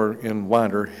dealership over in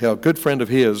Winder. A good friend of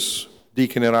his,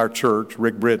 deacon in our church,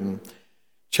 Rick Britton,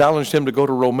 challenged him to go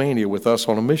to Romania with us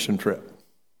on a mission trip.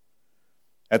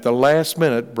 At the last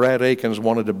minute, Brad Akins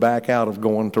wanted to back out of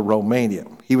going to Romania.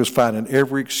 He was finding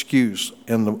every excuse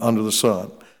under the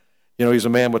sun. You know, he's a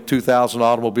man with 2,000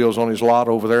 automobiles on his lot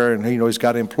over there, and he's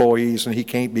got employees, and he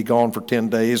can't be gone for 10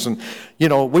 days. And,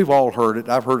 we've all heard it.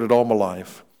 I've heard it all my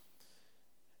life.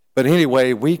 But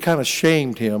anyway, we kind of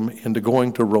shamed him into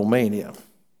going to Romania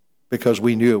because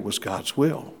we knew it was God's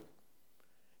will.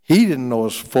 He didn't know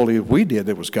as fully as we did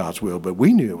it was God's will, but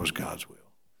we knew it was God's will.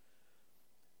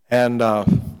 And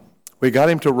we got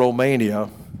him to Romania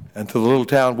and to the little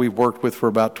town we've worked with for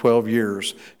about 12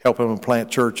 years, helping him plant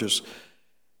churches.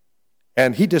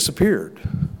 And he disappeared.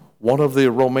 One of the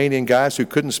Romanian guys who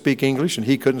couldn't speak English and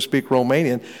he couldn't speak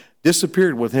Romanian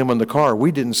disappeared with him in the car.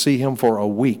 We didn't see him for a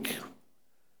week.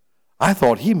 I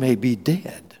thought he may be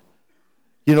dead.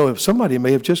 If somebody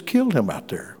may have just killed him out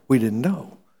there. We didn't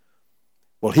know.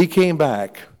 Well, he came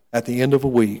back at the end of a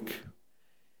week,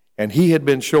 and he had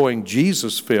been showing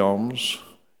Jesus films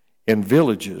in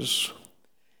villages.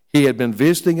 He had been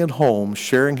visiting in homes,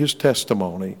 sharing his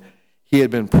testimony. He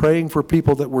had been praying for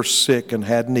people that were sick and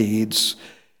had needs,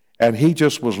 and he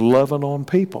just was loving on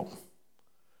people.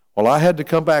 Well, I had to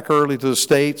come back early to the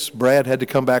States. Brad had to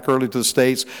come back early to the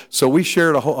States. So we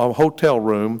shared a hotel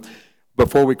room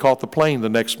before we caught the plane the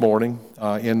next morning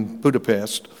in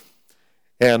Budapest.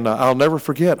 And I'll never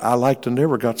forget, I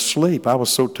never got to sleep. I was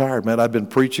so tired, man. I'd been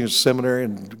preaching at seminary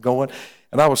and going,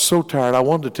 and I was so tired. I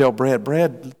wanted to tell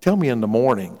Brad, tell me in the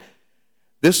morning.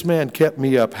 This man kept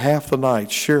me up half the night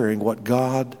sharing what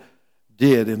God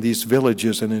did in these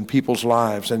villages and in people's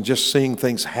lives and just seeing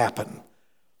things happen.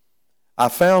 I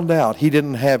found out he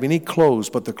didn't have any clothes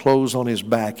but the clothes on his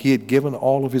back. He had given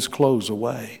all of his clothes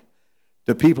away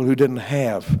to people who didn't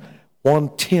have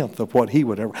 1/10 of what he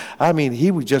would ever. He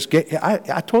would just get.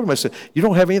 I told him, I said, "You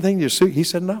don't have anything in your suit?" He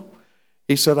said, "No."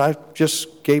 He said, "I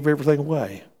just gave everything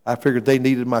away. I figured they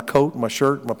needed my coat, my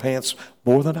shirt, my pants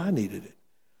more than I needed it."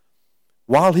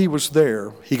 While he was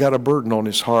there, he got a burden on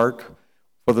his heart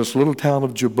for this little town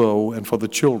of Jabot and for the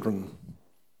children.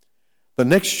 The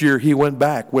next year, he went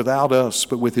back without us,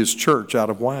 but with his church out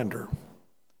of Winder.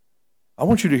 I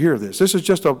want you to hear this. This is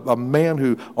just a man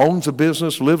who owns a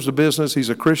business, lives a business. He's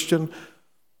a Christian.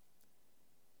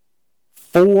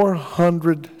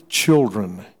 400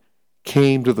 children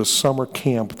came to the summer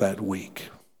camp that week.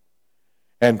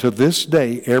 And to this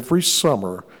day, every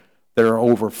summer, there are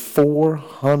over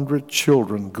 400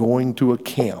 children going to a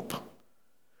camp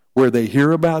where they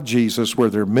hear about Jesus, where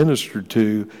they're ministered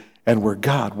to, and where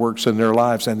God works in their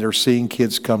lives, and they're seeing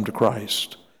kids come to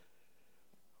Christ.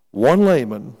 One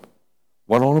layman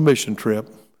went on a mission trip.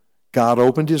 God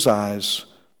opened his eyes,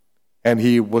 and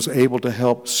he was able to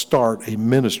help start a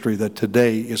ministry that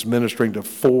today is ministering to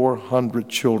 400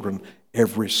 children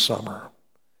every summer.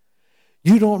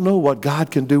 You don't know what God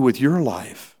can do with your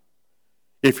life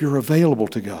if you're available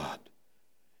to God.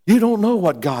 You don't know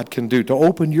what God can do to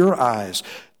open your eyes,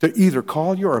 to either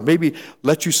call you or maybe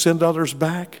let you send others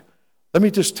back. Let me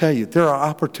just tell you, there are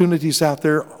opportunities out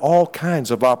there, all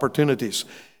kinds of opportunities.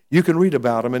 You can read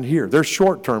about them in here. They're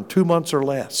short-term, 2 months or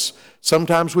less.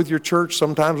 Sometimes with your church,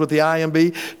 sometimes with the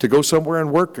IMB, to go somewhere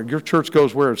and work. Your church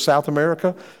goes where? South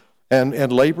America,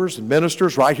 and labors and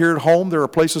ministers. Right here at home, there are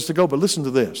places to go. But listen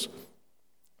to this.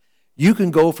 You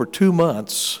can go for 2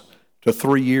 months to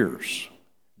 3 years.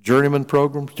 Journeyman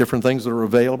programs, different things that are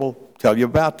available. Tell you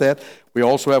about that. We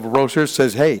also have a brochure that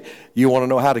says, hey, you want to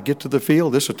know how to get to the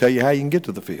field? This will tell you how you can get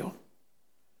to the field.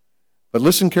 But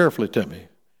listen carefully to me.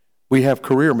 We have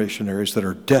career missionaries that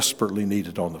are desperately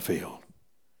needed on the field.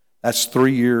 That's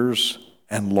 3 years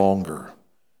and longer.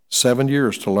 7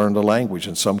 years to learn the language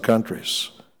in some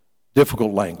countries.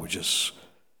 Difficult languages.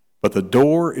 But the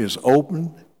door is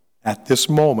open at this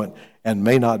moment and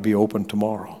may not be open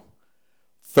tomorrow.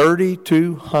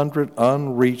 3,200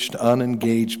 unreached,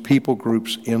 unengaged people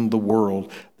groups in the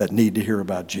world that need to hear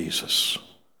about Jesus.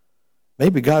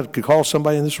 Maybe God could call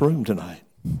somebody in this room tonight.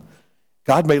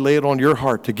 God may lay it on your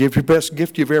heart to give your best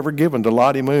gift you've ever given to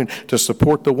Lottie Moon, to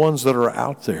support the ones that are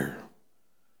out there.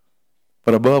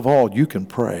 But above all, you can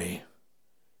pray.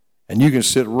 And you can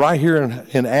sit right here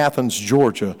in Athens,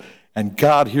 Georgia, and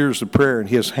God hears the prayer and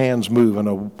his hands move in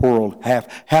a world,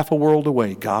 half a world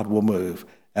away, God will move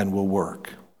and will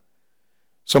work.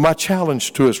 So my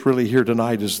challenge to us really here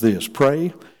tonight is this: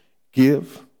 pray,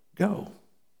 give, go.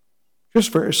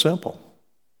 Just very simple.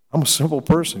 I'm a simple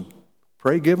person.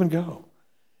 Pray, give, and go.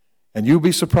 And you'll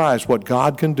be surprised what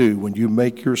God can do when you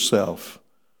make yourself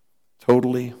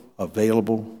totally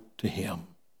available to him.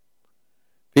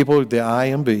 People, the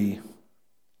IMB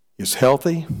is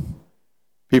healthy.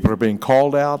 People are being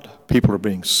called out. People are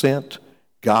being sent.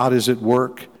 God is at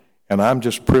work. And I'm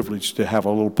just privileged to have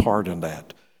a little part in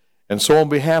that. And so on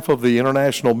behalf of the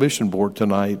International Mission Board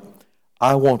tonight,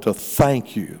 I want to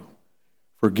thank you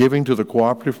for giving to the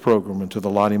cooperative program and to the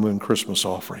Lottie Moon Christmas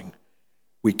offering.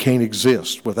 We can't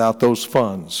exist without those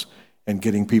funds and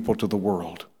getting people to the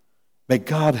world. May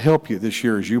God help you this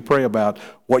year as you pray about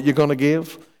what you're going to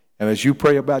give and as you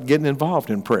pray about getting involved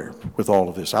in prayer with all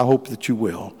of this. I hope that you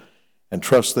will, and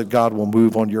trust that God will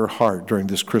move on your heart during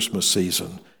this Christmas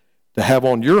season to have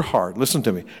on your heart, listen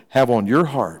to me, have on your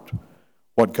heart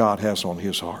what God has on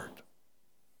his heart.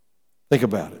 Think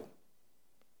about it.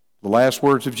 The last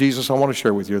words of Jesus I want to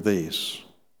share with you are these: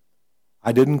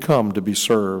 I didn't come to be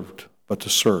served, but to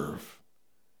serve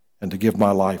and to give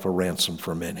my life a ransom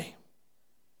for many.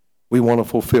 We want to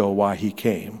fulfill why he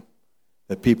came,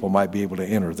 that people might be able to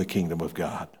enter the kingdom of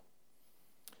God.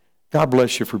 God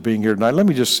bless you for being here tonight. Let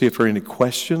me just see if there are any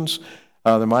questions.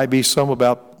 There might be some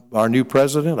about our new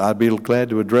president. I'd be glad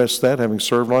to address that, having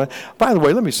served on it. By the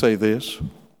way, let me say this.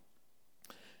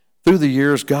 Through the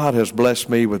years, God has blessed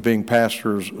me with being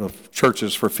pastors of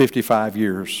churches for 55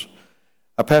 years.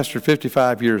 I pastored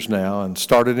 55 years now and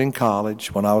started in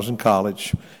college when I was in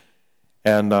college,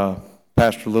 and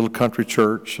pastored a little country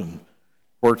church and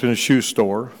worked in a shoe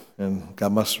store and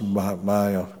got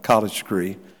my college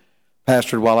degree.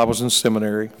 Pastored while I was in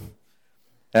seminary.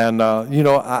 And,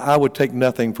 I would take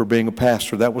nothing for being a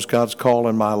pastor. That was God's call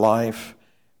in my life.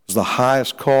 It was the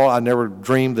highest call. I never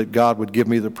dreamed that God would give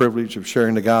me the privilege of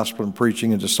sharing the gospel and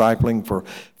preaching and discipling for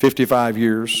 55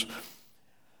 years.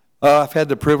 I've had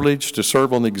the privilege to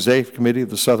serve on the executive committee of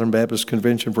the Southern Baptist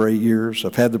Convention for 8 years.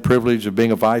 I've had the privilege of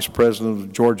being a vice president of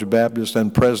the Georgia Baptist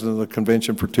and president of the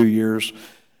convention for 2 years.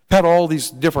 I've had all these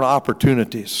different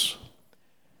opportunities.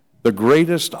 The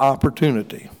greatest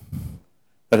opportunity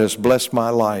that has blessed my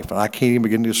life, and I can't even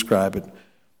begin to describe it,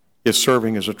 is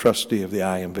serving as a trustee of the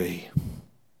IMB.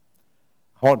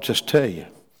 I want to just tell you,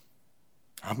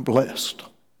 I'm blessed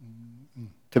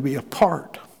to be a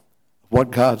part of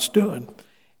what God's doing.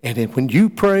 And then when you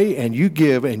pray and you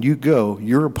give and you go,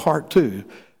 you're a part too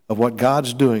of what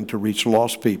God's doing to reach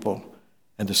lost people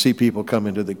and to see people come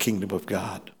into the kingdom of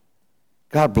God.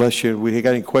 God bless you. If we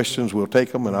got any questions, we'll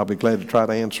take them, and I'll be glad to try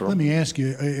to answer them. Let me ask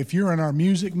you, if you're in our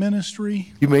music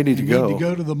ministry, you may need to go. You need to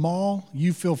go to the mall,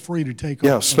 you feel free to take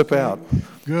Yeah, off. slip out.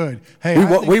 Good. Hey,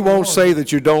 we won't say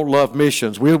that you don't love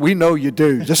missions. We know you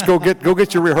do. Just go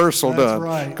get your rehearsal done.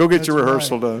 Right. Go get your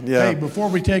rehearsal done. Yeah. Hey, before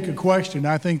we take a question,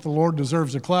 I think the Lord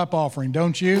deserves a clap offering,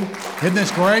 don't you? Isn't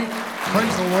this great?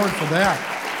 Praise the Lord for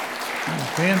that.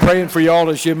 Praying for y'all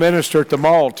as you minister at the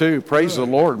mall too. Praise the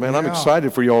Lord, man. Yeah. I'm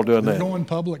excited for y'all doing that. Going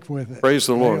public with it. Praise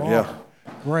the Lord. Yeah.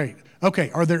 Great.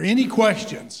 Okay. Are there any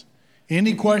questions?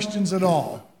 Any questions at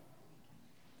all?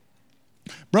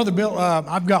 Brother Bill,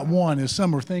 I've got one, as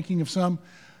some are thinking of some.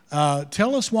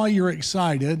 Tell us why you're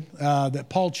excited that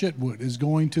Paul Chitwood is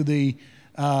going to the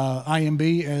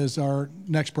IMB as our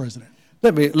next president.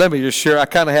 Let me just share. I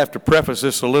kind of have to preface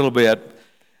this a little bit.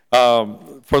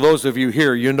 For those of you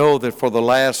here, you know that for the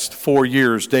last 4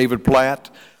 years, David Platt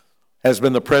has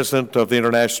been the president of the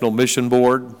International Mission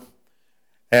Board.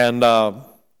 And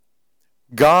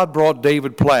God brought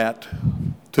David Platt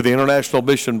to the International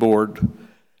Mission Board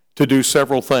to do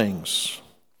several things.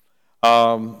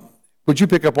 Would you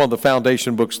pick up on the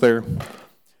foundation books there?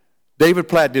 David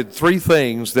Platt did 3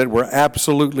 things that were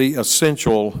absolutely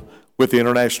essential with the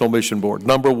International Mission Board.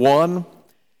 Number 1,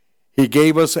 he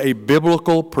gave us a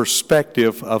biblical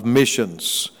perspective of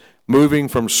missions, moving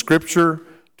from Scripture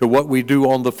to what we do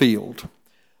on the field.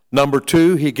 Number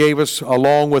 2, he gave us,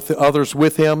 along with the others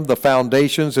with him, the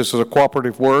foundations. This is a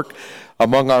cooperative work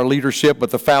among our leadership,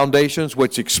 but the foundations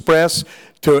which express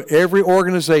to every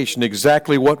organization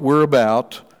exactly what we're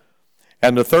about.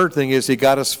 And the third thing is he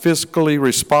got us fiscally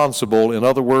responsible. In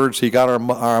other words, he got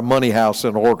our money house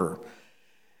in order.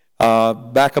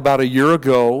 Back about a year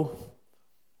ago,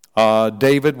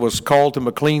 David was called to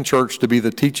McLean Church to be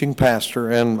the teaching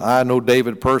pastor, and I know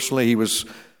David personally. He was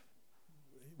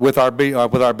with our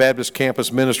Baptist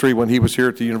campus ministry when he was here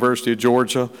at the University of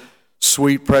Georgia.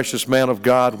 Sweet, precious man of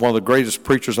God, one of the greatest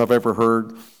preachers I've ever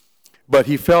heard. But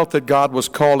he felt that God was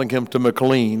calling him to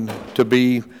McLean to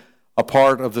be a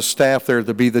part of the staff there,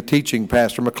 to be the teaching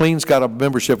pastor. McLean's got a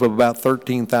membership of about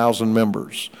 13,000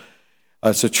 members.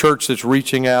 It's a church that's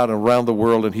reaching out around the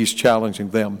world, and he's challenging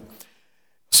them.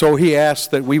 So he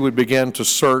asked that we would begin to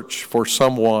search for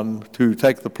someone to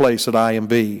take the place at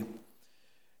IMB.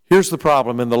 Here's the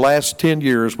problem. In the last 10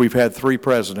 years, we've had 3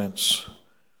 presidents.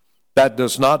 That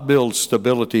does not build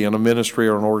stability in a ministry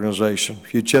or an organization.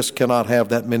 You just cannot have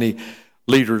that many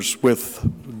leaders with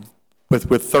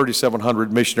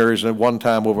 3,700 missionaries, and at one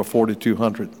time over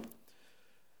 4,200.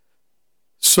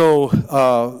 So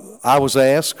I was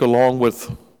asked, along with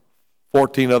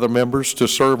 14 other members, to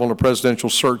serve on a presidential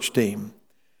search team.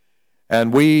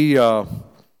 And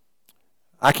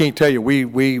I can't tell you,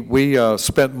 we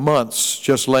spent months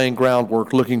just laying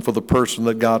groundwork looking for the person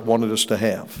that God wanted us to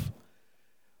have.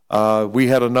 We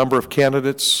had a number of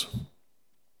candidates,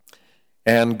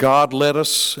 and God led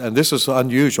us, and this is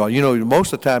unusual. You know,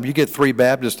 most of the time you get 3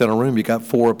 Baptists in a room, you got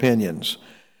 4 opinions.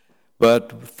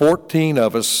 But 14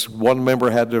 of us, one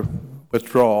member had to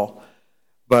withdraw,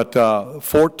 but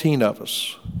 14 of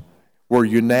us were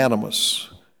unanimous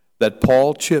that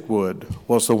Paul Chitwood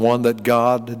was the one that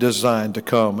God designed to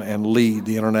come and lead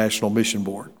the International Mission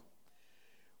Board.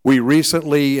 We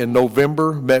recently, in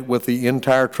November, met with the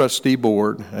entire trustee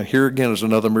board, and here again is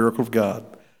another miracle of God.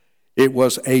 It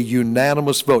was a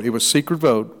unanimous vote. It was a secret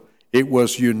vote. It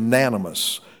was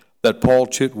unanimous that Paul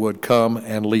Chitwood come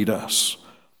and lead us.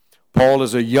 Paul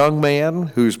is a young man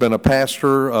who's been a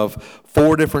pastor of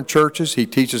 4 different churches. He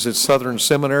teaches at Southern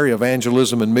Seminary,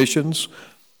 Evangelism and Missions.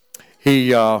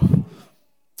 He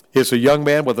is a young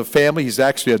man with a family. He's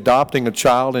actually adopting a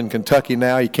child in Kentucky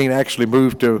now. He can't actually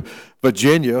move to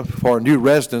Virginia for a new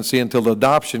residency until the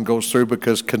adoption goes through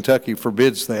because Kentucky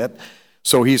forbids that.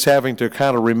 So he's having to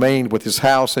kind of remain with his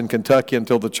house in Kentucky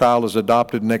until the child is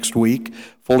adopted next week,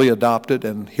 fully adopted,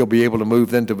 and he'll be able to move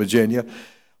then to Virginia.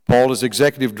 Paul is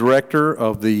executive director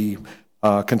of the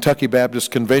Kentucky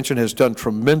Baptist Convention, has done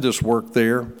tremendous work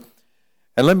there.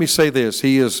 And let me say this,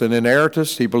 he is an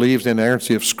inerrantist. He believes in the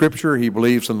inerrancy of Scripture. He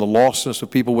believes in the lostness of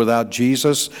people without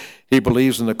Jesus. He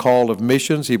believes in the call of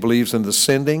missions. He believes in the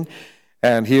sending.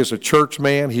 And he is a church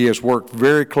man. He has worked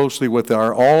very closely with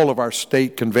all of our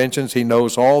state conventions. He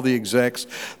knows all the execs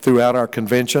throughout our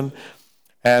convention.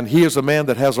 And he is a man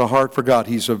that has a heart for God.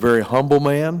 He's a very humble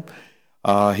man.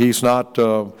 He's not...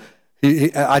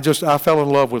 I fell in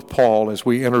love with Paul as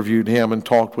we interviewed him and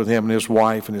talked with him and his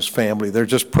wife and his family. They're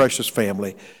just precious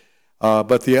family.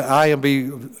 But the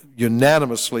IMB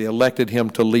unanimously elected him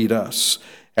to lead us.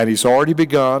 And he's already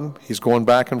begun. He's going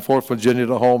back and forth from Virginia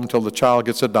to home until the child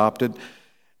gets adopted.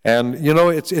 And, you know,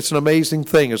 it's an amazing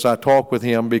thing as I talk with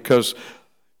him, because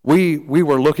we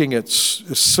were looking at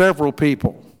several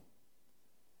people,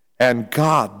 and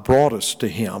God brought us to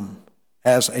him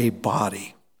as a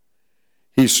body.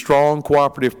 He's Strong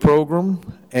Cooperative Program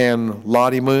and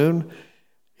Lottie Moon.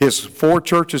 His 4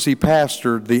 churches he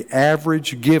pastored, the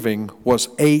average giving was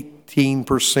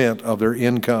 18% of their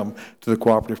income to the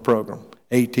cooperative program.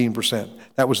 18%.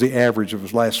 That was the average of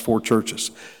his last 4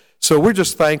 churches. So we're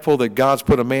just thankful that God's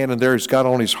put a man in there who's got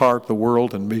on his heart the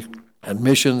world and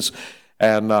missions.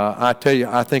 And I tell you,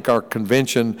 I think our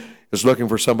convention is looking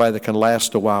for somebody that can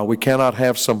last a while. We cannot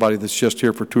have somebody that's just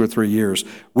here for 2 or 3 years.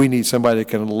 We need somebody that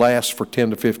can last for 10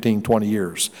 to 15, 20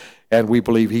 years. And we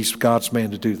believe he's God's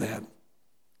man to do that.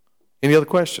 Any other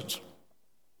questions?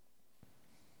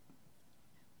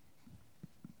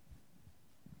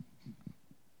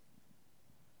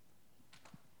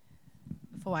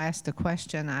 Before I ask the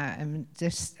question, I am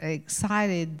just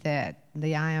excited that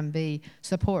the IMB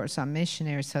supports our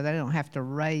missionaries so they don't have to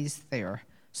raise their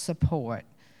support,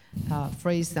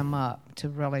 frees them up to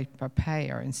really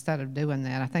prepare instead of doing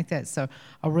that. I think that's a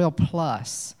real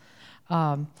plus.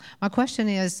 My question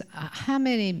is, how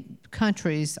many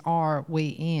countries are we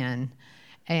in,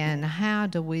 and how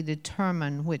do we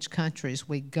determine which countries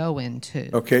we go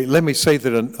into? Okay, let me say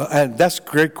that, and that's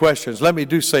great questions. Let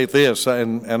me say this,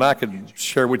 and I could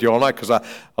share with you all night because I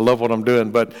love what I'm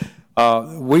doing, but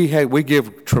we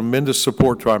give tremendous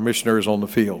support to our missionaries on the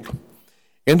field.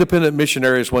 Independent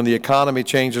missionaries, when the economy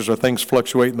changes or things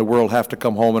fluctuate in the world, have to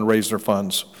come home and raise their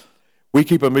funds. We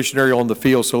keep a missionary on the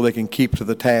field so they can keep to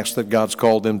the task that God's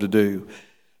called them to do.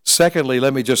 Secondly,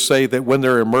 let me just say that when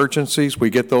there are emergencies, we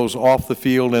get those off the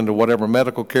field into whatever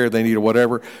medical care they need or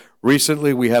whatever.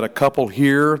 Recently, we had a couple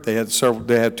here. They had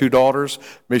 2 daughters,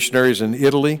 missionaries in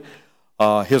Italy.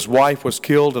 His wife was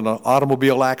killed in an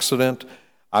automobile accident.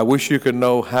 I wish you could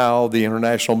know how the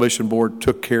International Mission Board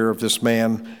took care of this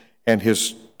man and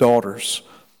his daughters.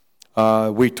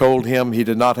 We told him he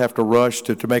did not have to rush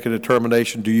to make a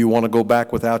determination. Do you want to go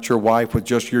back without your wife with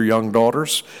just your young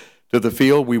daughters to the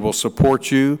field? We will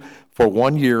support you for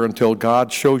 1 year until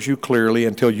God shows you clearly,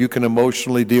 until you can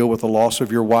emotionally deal with the loss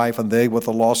of your wife and they with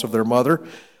the loss of their mother.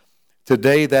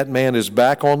 Today, that man is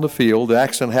back on the field. The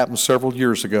accident happened several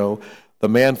years ago. The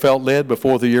man felt led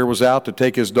before the year was out to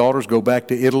take his daughters, go back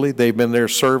to Italy. They've been there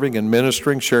serving and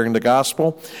ministering, sharing the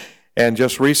gospel. And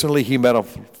just recently, he met a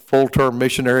full-term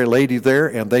missionary lady there,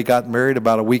 and they got married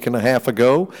about a week and a half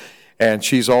ago. And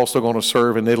she's also going to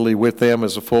serve in Italy with them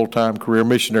as a full-time career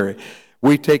missionary.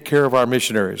 We take care of our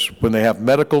missionaries. When they have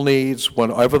medical needs,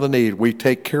 whenever the need, we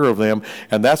take care of them.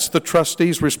 And that's the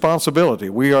trustee's responsibility.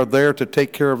 We are there to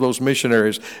take care of those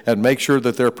missionaries and make sure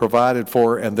that they're provided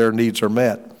for and their needs are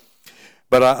met.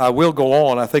 But I will go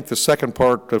on. I think the second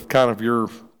part of kind of your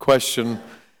question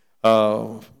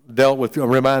dealt with,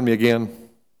 remind me again,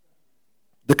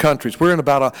 the countries. We're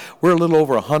a little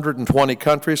over 120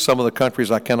 countries. Some of the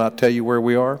countries I cannot tell you where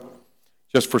we are,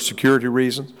 just for security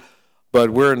reasons.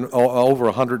 But we're in over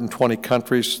 120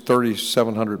 countries,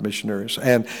 3,700 missionaries.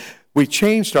 And we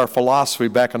changed our philosophy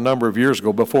back a number of years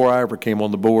ago, before I ever came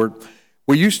on the board.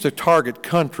 We used to target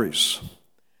countries.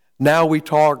 Now we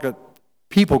target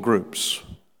people groups.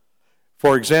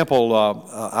 For example,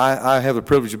 I have the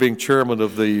privilege of being chairman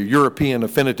of the European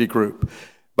Affinity Group.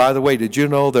 By the way, did you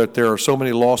know that there are so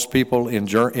many lost people in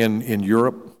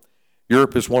Europe?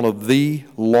 Europe is one of the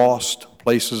lost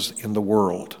places in the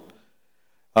world.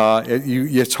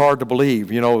 It's hard to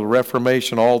believe, you know, the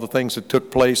Reformation, all the things that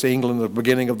took place, England, the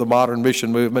beginning of the modern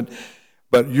mission movement.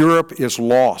 But Europe is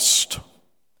lost.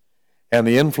 And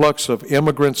the influx of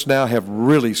immigrants now have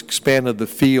really expanded the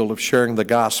field of sharing the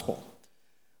gospel.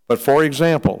 But for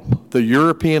example, the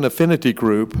European Affinity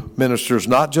Group ministers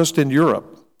not just in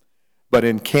Europe, but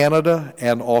in Canada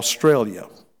and Australia.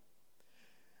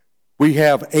 We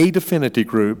have 8 affinity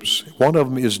groups. One of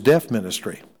them is deaf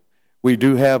ministry. We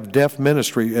do have deaf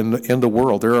ministry in the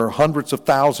world. There are hundreds of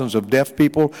thousands of deaf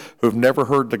people who've never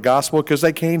heard the gospel because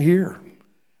they can't hear.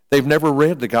 They've never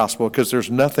read the gospel because there's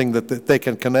nothing that they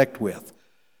can connect with.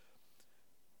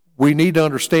 We need to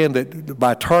understand that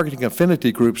by targeting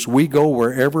affinity groups, we go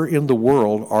wherever in the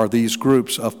world are these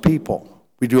groups of people.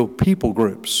 We do people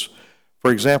groups.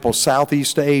 For example,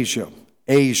 Southeast Asia,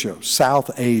 Asia,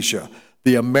 South Asia,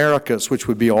 the Americas, which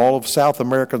would be all of South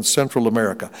America and Central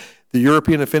America. The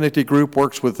European Affinity Group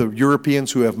works with the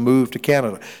Europeans who have moved to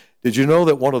Canada. Did you know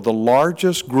that one of the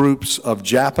largest groups of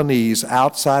Japanese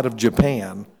outside of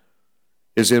Japan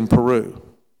is in Peru?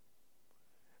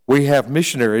 We have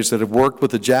missionaries that have worked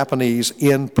with the Japanese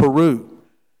in Peru.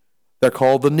 They're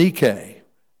called the Nikkei.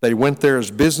 They went there as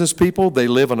business people. They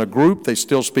live in a group. They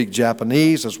still speak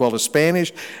Japanese as well as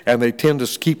Spanish, and they tend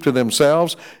to keep to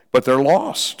themselves, but they're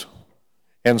lost.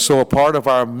 And so a part of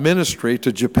our ministry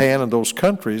to Japan and those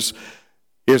countries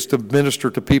is to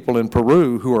minister to people in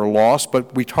Peru who are lost,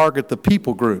 but we target the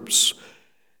people groups.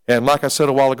 And like I said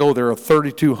a while ago, there are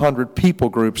 3,200 people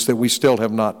groups that we still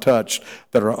have not touched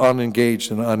that are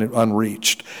unengaged and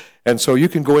unreached. And so you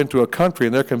can go into a country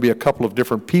and there can be a couple of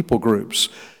different people groups.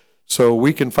 So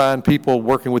we can find people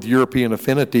working with European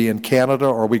affinity in Canada,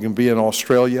 or we can be in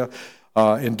Australia,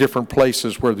 in different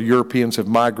places where the Europeans have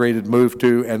migrated, moved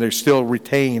to, and they still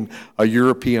retain a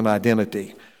European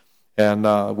identity.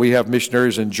 And we have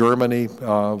missionaries in Germany,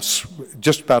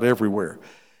 just about everywhere.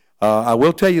 I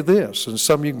will tell you this, and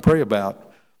something you can pray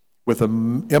about, with the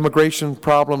immigration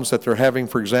problems that they're having,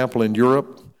 for example, in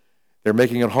Europe, they're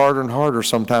making it harder and harder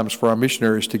sometimes for our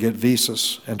missionaries to get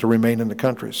visas and to remain in the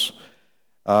countries.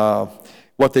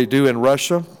 What they do in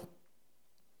Russia,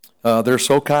 they're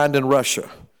so kind in Russia.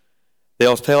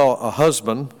 They'll tell a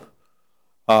husband,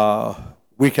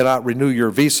 we cannot renew your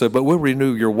visa, but we'll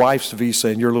renew your wife's visa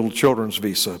and your little children's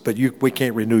visa, but we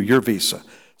can't renew your visa.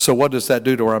 So what does that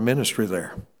do to our ministry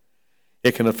there?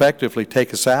 It can effectively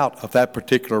take us out of that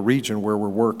particular region where we're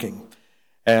working.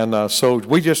 And so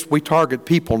we target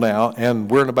people now, and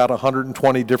we're in about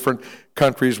 120 different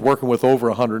countries working with over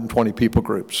 120 people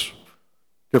groups,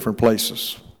 different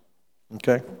places.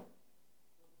 Okay?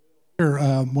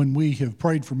 When we have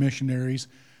prayed for missionaries,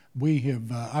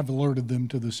 I've alerted them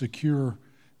to the secure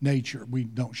nature. We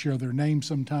don't share their names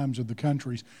sometimes or the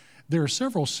countries. There are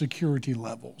several security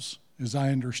levels, as I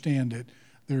understand it.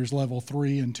 There's level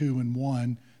 3 and 2 and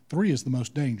 1. 3 is the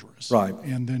most dangerous. Right.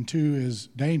 And then 2 is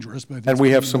dangerous. And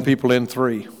we have some people in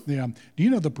 3. Yeah. Do you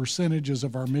know the percentages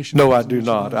of our missionaries? No, I do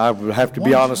not. I have to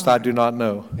be honest, I do not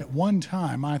know. At one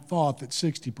time, I thought that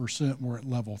 60% were at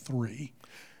level 3.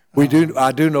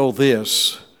 I do know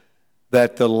this,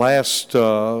 that the last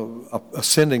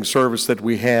ascending service that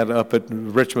we had up at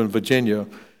Richmond, Virginia,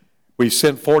 we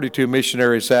sent 42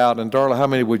 missionaries out, and Darla, how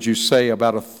many would you say?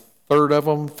 About a third of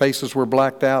them, faces were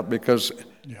blacked out? Because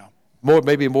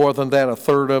maybe more than that, a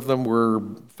third of them were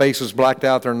faces blacked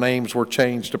out, their names were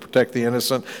changed to protect the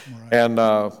innocent. Right.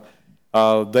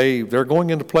 And they're going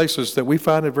into places that we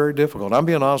find it very difficult. I'm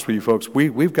being honest with you folks,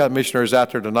 we've got missionaries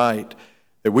out there tonight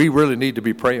that we really need to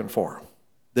be praying for.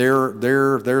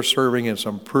 They're serving in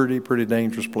some pretty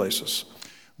dangerous places.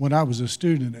 When I was a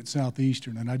student at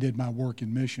Southeastern and I did my work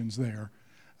in missions there,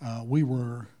 we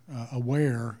were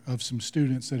aware of some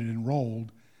students that had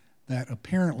enrolled that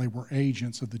apparently were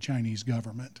agents of the Chinese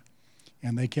government,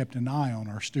 and they kept an eye on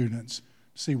our students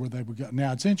to see where they would go.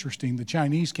 Now, it's interesting, the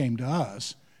Chinese came to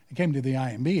us and came to the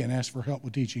IMB and asked for help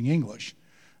with teaching English.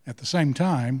 At the same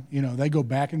time, they go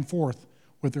back and forth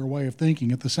with their way of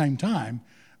thinking. At the same time,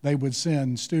 they would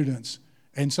send students,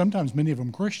 and sometimes many of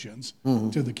them Christians,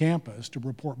 to the campus to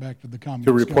report back to the communist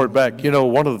government. To report back.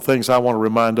 One of the things I want to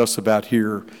remind us about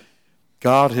here,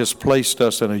 God has placed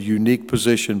us in a unique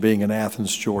position being in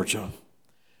Athens, Georgia.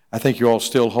 I think you all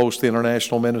still host the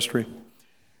international ministry.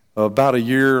 About a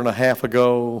year and a half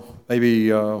ago, maybe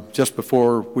just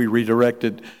before we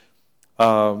redirected,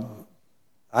 I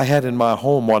had in my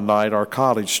home one night our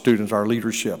college students, our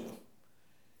leadership.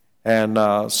 And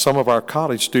some of our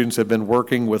college students have been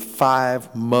working with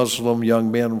 5 Muslim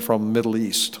young men from the Middle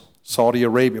East, Saudi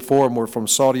Arabia. 4 of them were from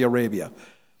Saudi Arabia.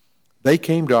 They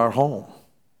came to our home.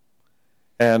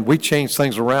 And we changed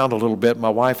things around a little bit.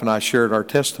 My wife and I shared our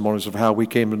testimonies of how we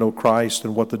came to know Christ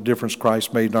and what the difference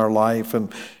Christ made in our life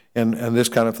and this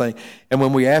kind of thing. And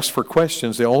when we asked for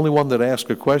questions, the only one that asked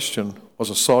a question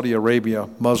was a Saudi Arabia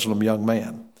Muslim young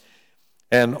man.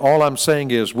 And all I'm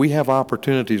saying is we have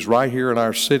opportunities right here in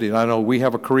our city. And I know we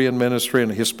have a Korean ministry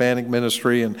and a Hispanic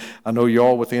ministry, and I know you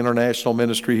all with the international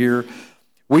ministry here.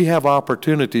 We have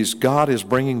opportunities. God is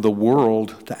bringing the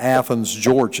world to Athens,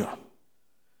 Georgia.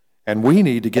 And we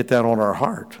need to get that on our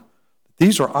heart.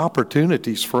 These are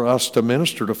opportunities for us to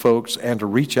minister to folks and to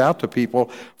reach out to people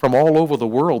from all over the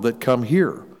world that come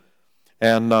here.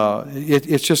 And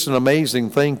it's just an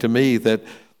amazing thing to me that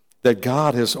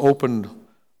God has opened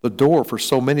the door for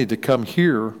so many to come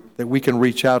here that we can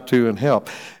reach out to and help.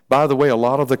 By the way, a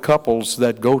lot of the couples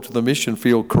that go to the mission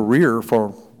field career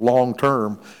for long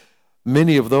term,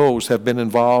 many of those have been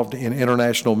involved in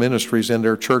international ministries in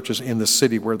their churches in the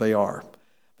city where they are.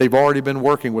 They've already been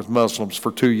working with Muslims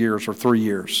for 2 years or 3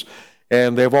 years,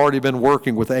 and they've already been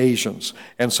working with Asians.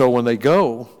 And so when they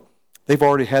go, they've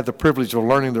already had the privilege of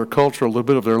learning their culture, a little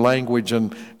bit of their language,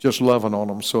 and just loving on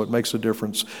them. So it makes a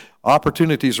difference.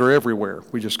 Opportunities are everywhere.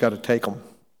 We just got to take them.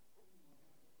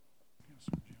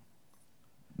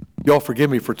 Y'all forgive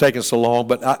me for taking so long,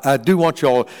 but I do want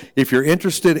y'all, if you're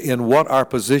interested in what our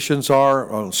positions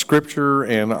are on Scripture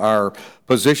and our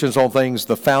positions on things,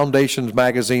 the Foundations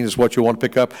magazine is what you want to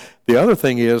pick up. The other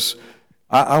thing is,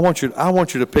 I want you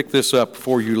to pick this up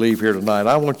before you leave here tonight.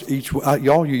 I want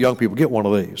y'all, you young people, get one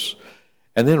of these,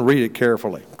 and then read it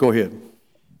carefully. Go ahead.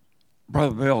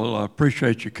 Brother Bill, I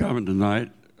appreciate you coming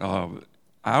tonight.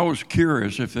 I was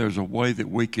curious if there's a way that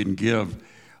we can give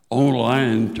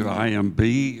online to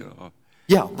IMB.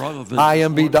 Yeah,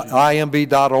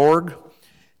 IMB.org.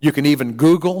 You can even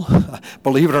Google,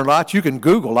 believe it or not, you can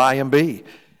Google IMB,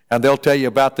 and they'll tell you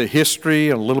about the history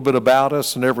and a little bit about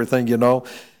us and everything, you know.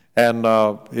 And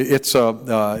it's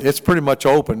pretty much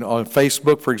open. On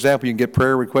Facebook, for example, you can get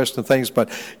prayer requests and things, but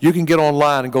you can get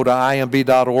online and go to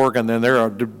imb.org, and then there are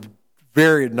a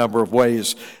varied number of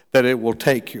ways that it will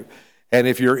take you. And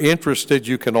if you're interested,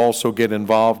 you can also get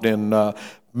involved in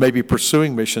maybe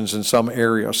pursuing missions in some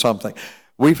area or something.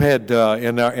 We've had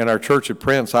in our church at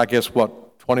Prince, I guess,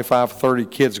 25, 30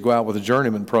 kids go out with a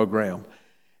journeyman program.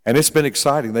 And it's been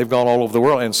exciting. They've gone all over the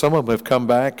world, and some of them have come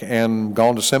back and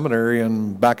gone to seminary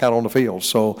and back out on the field.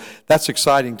 So that's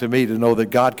exciting to me to know that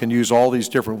God can use all these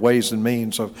different ways and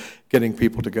means of getting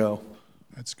people to go.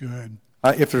 That's good.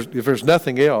 If there's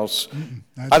nothing else,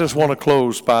 I just want to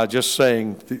close by just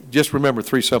saying, just remember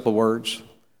 3 simple words: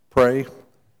 pray,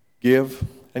 give,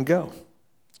 and go.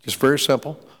 Just very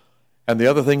simple. And the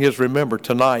other thing is, remember,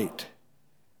 tonight,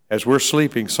 as we're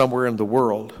sleeping somewhere in the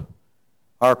world,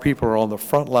 our people are on the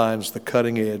front lines, the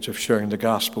cutting edge of sharing the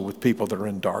gospel with people that are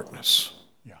in darkness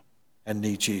and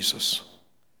need Jesus.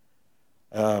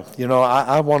 You know,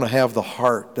 I want to have the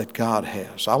heart that God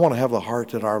has. I want to have the heart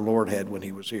that our Lord had when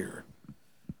he was here.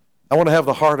 I want to have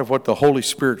the heart of what the Holy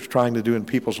Spirit's trying to do in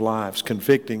people's lives,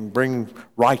 convicting, bring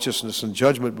righteousness and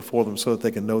judgment before them so that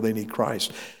they can know they need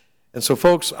Christ. And so,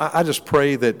 folks, I just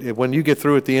pray that when you get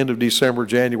through at the end of December,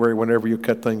 January, whenever you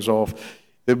cut things off,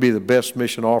 it'll be the best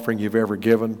mission offering you've ever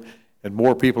given, and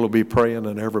more people will be praying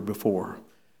than ever before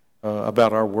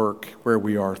about our work, where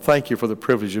we are. Thank you for the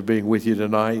privilege of being with you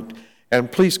tonight. And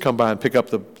please come by and pick up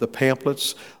the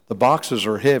pamphlets. The boxes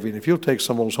are heavy, and if you'll take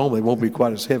some of those home, they won't be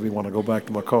quite as heavy when I go back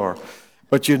to my car.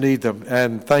 But you need them.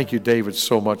 And thank you, David,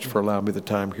 so much for allowing me the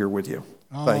time here with you.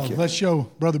 Thank you. Let's show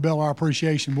Brother Bill our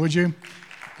appreciation, would you?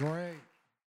 Great.